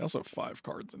 They also have 5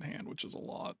 cards in hand, which is a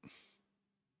lot.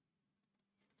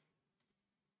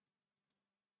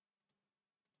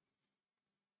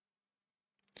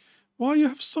 Why you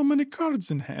have so many cards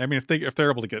in hand? I mean, if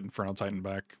they're able to get Inferno Titan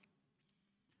back,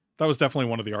 that was definitely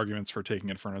one of the arguments for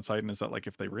taking Inferno Titan, is that like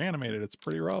if they reanimate it, it's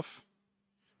pretty rough.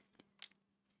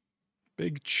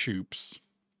 Big choops.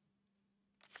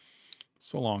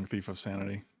 So long, Thief of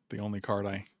Sanity. The only card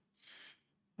I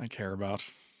care about.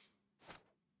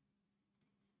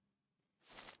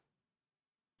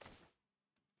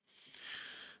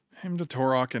 Hymn to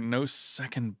Torok and no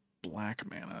second black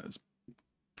mana is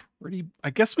pretty... I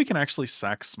guess we can actually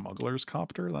sack Smuggler's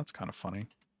Copter. That's kind of funny.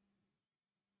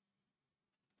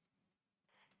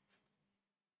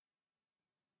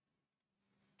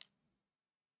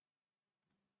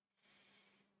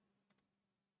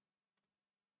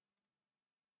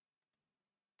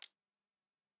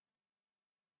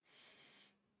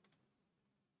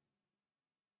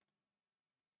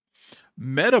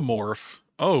 Metamorph?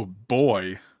 Oh,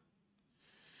 boy.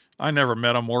 I never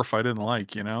metamorph I didn't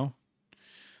like, you know?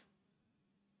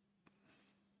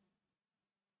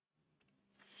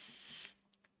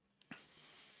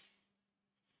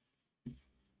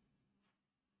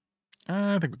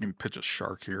 I think we can pitch a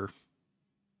shark here.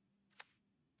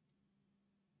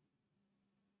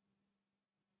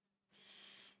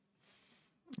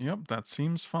 Yep, that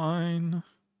seems fine.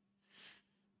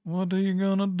 What are you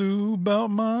gonna do about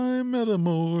my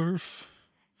metamorph?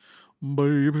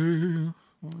 Baby.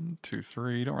 1, 2,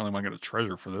 3. Don't really want to get a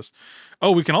treasure for this.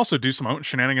 Oh, we can also do some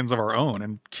shenanigans of our own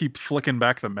and keep flicking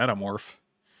back the metamorph.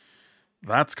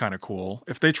 That's kind of cool.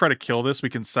 If they try to kill this, we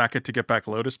can sack it to get back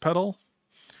Lotus Petal.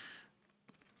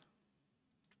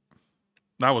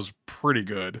 That was pretty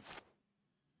good.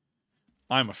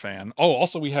 I'm a fan. Oh,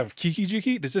 also we have Kiki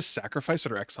Jiki. Does this sacrifice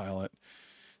it or exile it?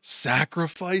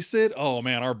 Sacrifice it? Oh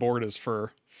man, our board is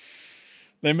for...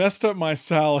 They messed up my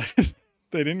salad.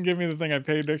 They didn't give me the thing I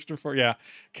paid extra for. Yeah,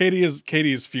 Katie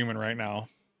is fuming right now.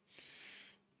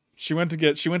 She went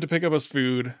to pick up us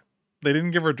food. They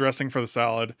didn't give her dressing for the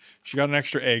salad. She got an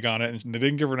extra egg on it, and they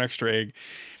didn't give her an extra egg.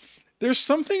 There's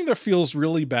something that feels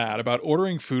really bad about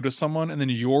ordering food to someone, and then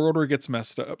your order gets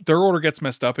messed up. Their order gets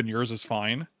messed up, and yours is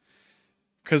fine.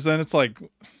 Because then it's like,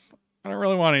 I don't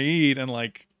really want to eat, and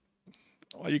like,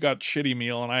 well, you got shitty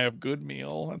meal, and I have good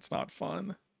meal. That's not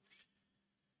fun.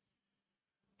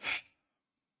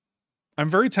 I'm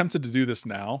very tempted to do this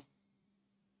now.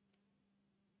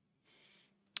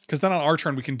 Because then on our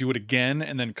turn, we can do it again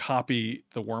and then copy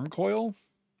the worm coil.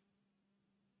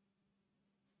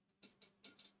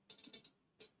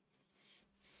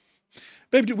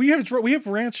 Babe, we have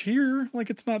ranch here. Like,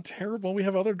 it's not terrible. We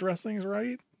have other dressings,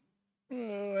 right?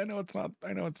 I know it's not.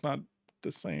 I know it's not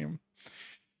the same.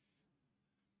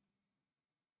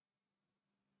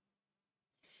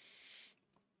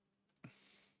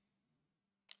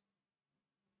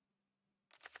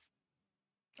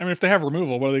 I mean, if they have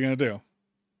removal, what are they going to do?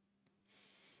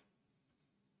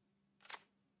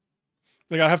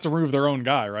 They gotta have to remove their own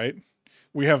guy, right?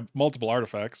 We have multiple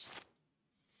artifacts.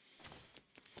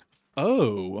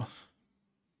 Oh.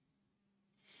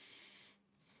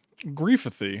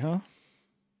 Griefathy, huh?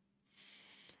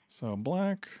 So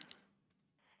black,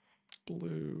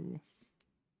 blue.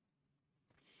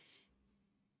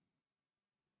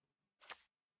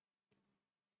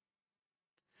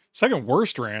 Second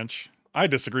worst ranch. I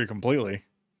disagree completely.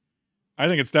 I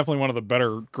think it's definitely one of the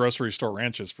better grocery store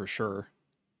ranches for sure.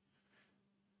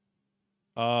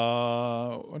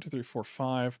 1, 2, 3, 4,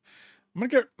 5. I'm gonna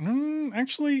get.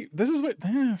 Actually, this is what.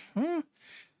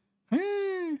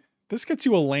 This gets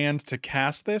you a land to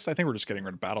cast this. I think we're just getting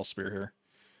rid of Battle Spear here.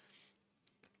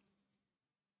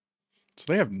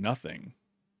 So they have nothing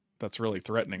that's really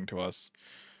threatening to us.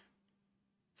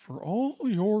 For all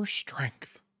your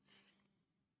strength.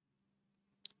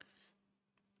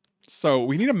 So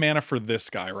we need a mana for this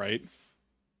guy, right?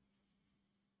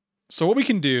 So what we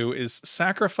can do is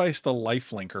sacrifice the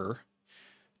lifelinker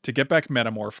to get back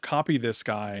Metamorph, copy this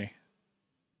guy.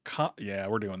 Yeah,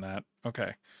 we're doing that.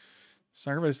 Okay.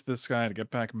 Sacrifice this guy to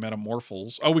get back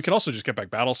Metamorphals. Oh, we could also just get back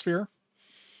Battlesphere.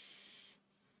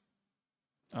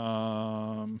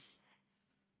 One.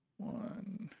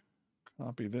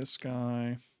 Copy this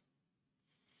guy.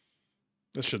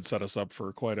 This should set us up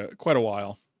for quite a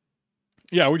while.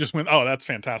 Yeah, we just went, oh, that's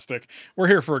fantastic. We're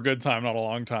here for a good time, not a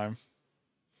long time.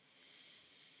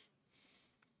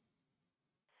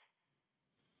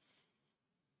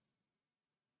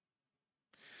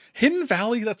 Hidden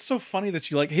Valley, that's so funny that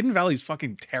you like. Hidden Valley is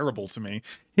fucking terrible to me.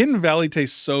 Hidden Valley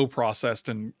tastes so processed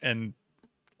and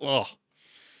ugh.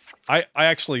 I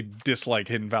actually dislike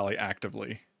Hidden Valley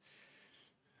actively.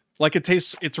 Like it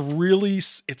tastes,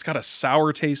 it's got a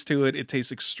sour taste to it. It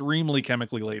tastes extremely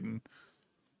chemically laden.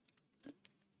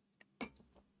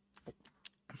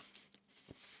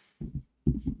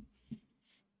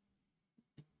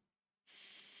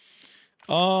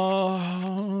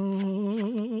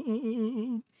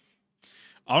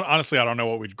 Honestly, I don't know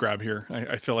what we'd grab here.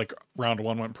 I feel like round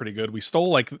one went pretty good. We stole,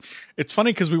 like, it's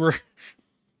funny because we were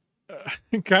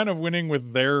kind of winning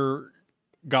with their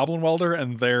Goblin Welder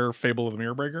and their Fable of the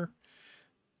Mirror Breaker.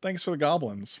 Thanks for the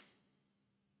goblins.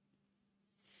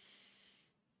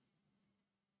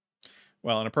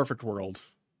 Well, in a perfect world,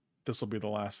 this will be the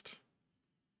last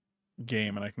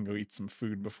game, and I can go eat some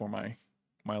food before my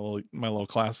little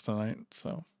class tonight.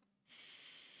 So,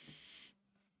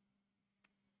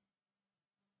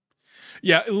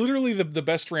 yeah, literally the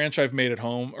best ranch I've made at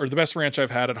home, or the best ranch I've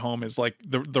had at home, is like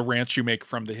the ranch you make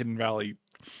from the Hidden Valley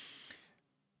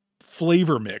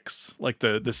flavor mix, like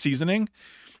the seasoning,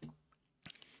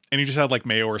 and you just add like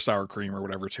mayo or sour cream or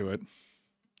whatever to it.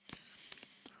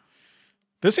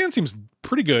 This hand seems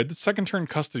pretty good. Second turn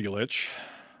Custody Lich.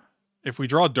 If we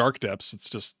draw Dark Depths, it's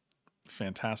just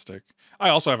fantastic. I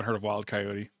also haven't heard of Wild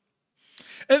Coyote.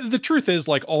 And the truth is,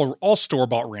 like, all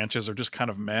store-bought ranches are just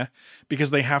kind of meh, because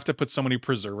they have to put so many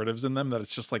preservatives in them that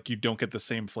it's just like you don't get the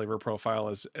same flavor profile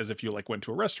as if you like went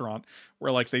to a restaurant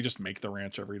where like they just make the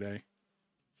ranch every day.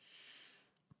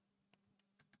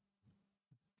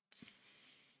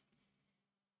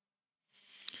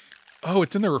 Oh,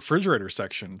 it's in the refrigerator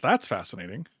section. That's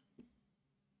fascinating.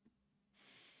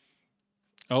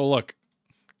 Oh, look.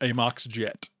 A Mox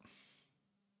Jet.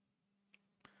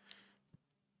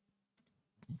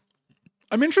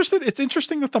 I'm interested. It's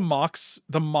interesting that the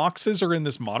Moxes are in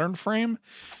this modern frame,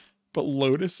 but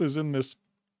Lotus is in this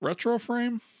retro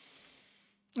frame.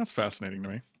 That's fascinating to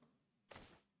me.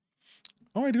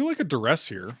 Oh, I do like a Duress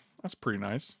here. That's pretty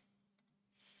nice.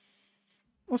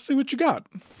 Let's see what you got.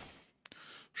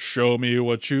 Show me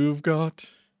what you've got.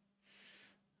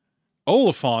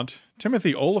 Oliphant.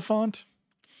 Timothy Oliphant.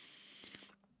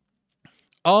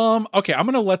 Okay, I'm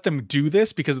going to let them do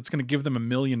this because it's going to give them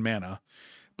 1,000,000 mana.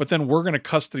 But then we're going to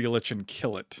Custody Lich and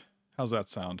kill it. How's that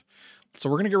sound? So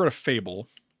we're going to get rid of Fable.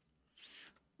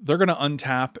 They're going to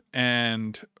untap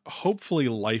and hopefully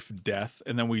life death.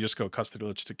 And then we just go Custody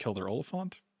Lich to kill their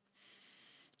Oliphant.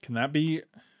 Can that be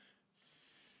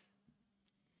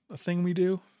a thing we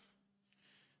do?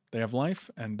 They have life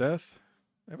and death.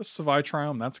 They have a Savai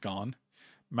Triumph. That's gone.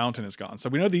 Mountain is gone. So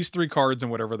we know these 3 cards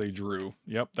and whatever they drew.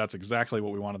 Yep, that's exactly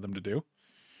what we wanted them to do.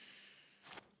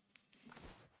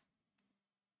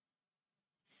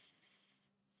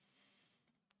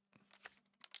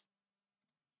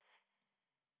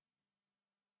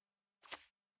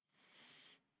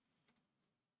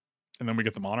 And then we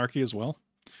get the Monarchy as well.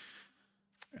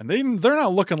 And they're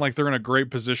not looking like they're in a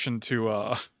great position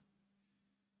to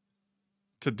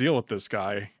deal with this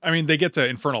guy. I mean, they get to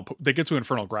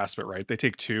Infernal Grasp it, right? They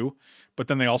take 2, but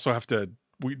then they also have to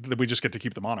we just get to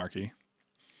keep the Monarchy.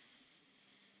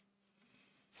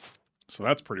 So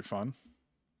that's pretty fun.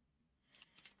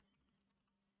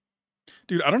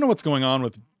 Dude, I don't know what's going on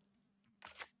with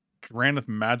Drannith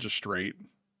Magistrate.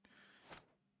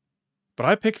 But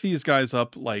I picked these guys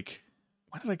up like,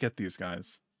 when did I get these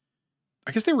guys?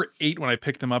 I guess they were 8 when I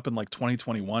picked them up in like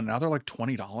 2021. Now they're like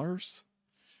 $20.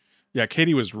 Yeah,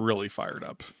 Katie was really fired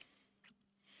up.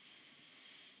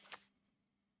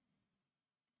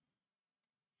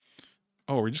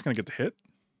 Oh, are we just going to get the hit?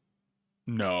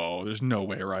 No, there's no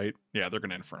way, right? Yeah, they're going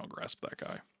to Infernal Grasp that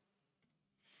guy.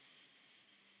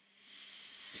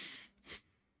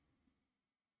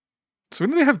 So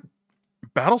when do they have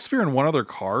Battlesphere and one other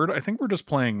card? I think we're just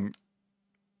playing...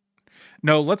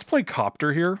 No, let's play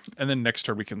Copter here, and then next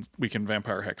turn we can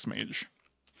Vampire Hex Mage.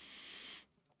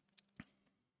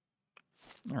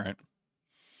 All right.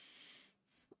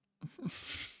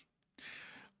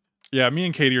 Yeah, me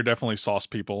and Katie are definitely sauce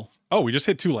people. Oh, we just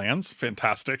hit 2 lands.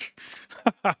 Fantastic.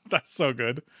 That's so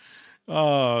good.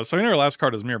 So we know our last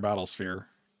card is Mere Battlesphere.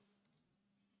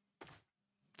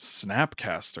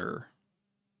 Snapcaster.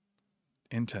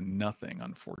 Into nothing,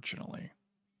 unfortunately.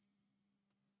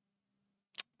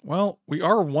 Well, we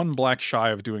are 1 black shy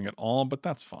of doing it all, but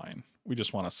that's fine. We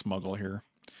just want to smuggle here.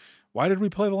 Why did we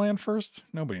play the land first?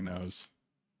 Nobody knows.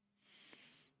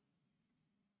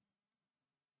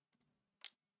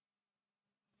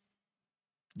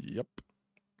 Yep.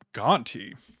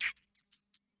 Gonti.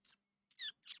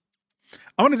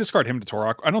 I'm going to discard him to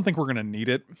Torok. I don't think we're going to need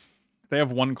it. They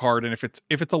have 1 card, and if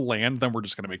it's a land, then we're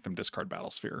just going to make them discard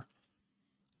Battlesphere.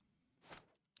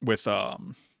 With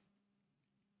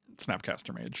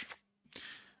Snapcaster Mage.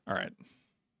 All right.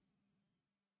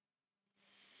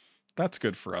 That's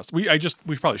good for us. We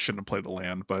probably shouldn't have played the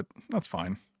land, but that's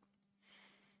fine.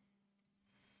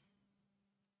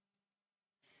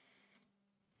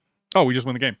 Oh, we just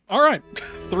win the game. All right.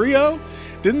 3-0.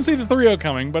 Didn't see the 3-0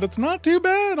 coming, but it's not too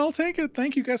bad. I'll take it.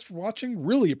 Thank you guys for watching.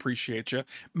 Really appreciate you.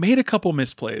 Made a couple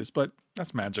misplays, but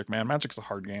that's Magic, man. Magic's a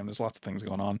hard game. There's lots of things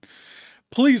going on.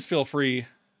 Please feel free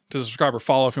to subscribe or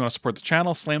follow if you want to support the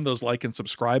channel. Slam those like and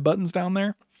subscribe buttons down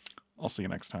there. I'll see you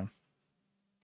next time.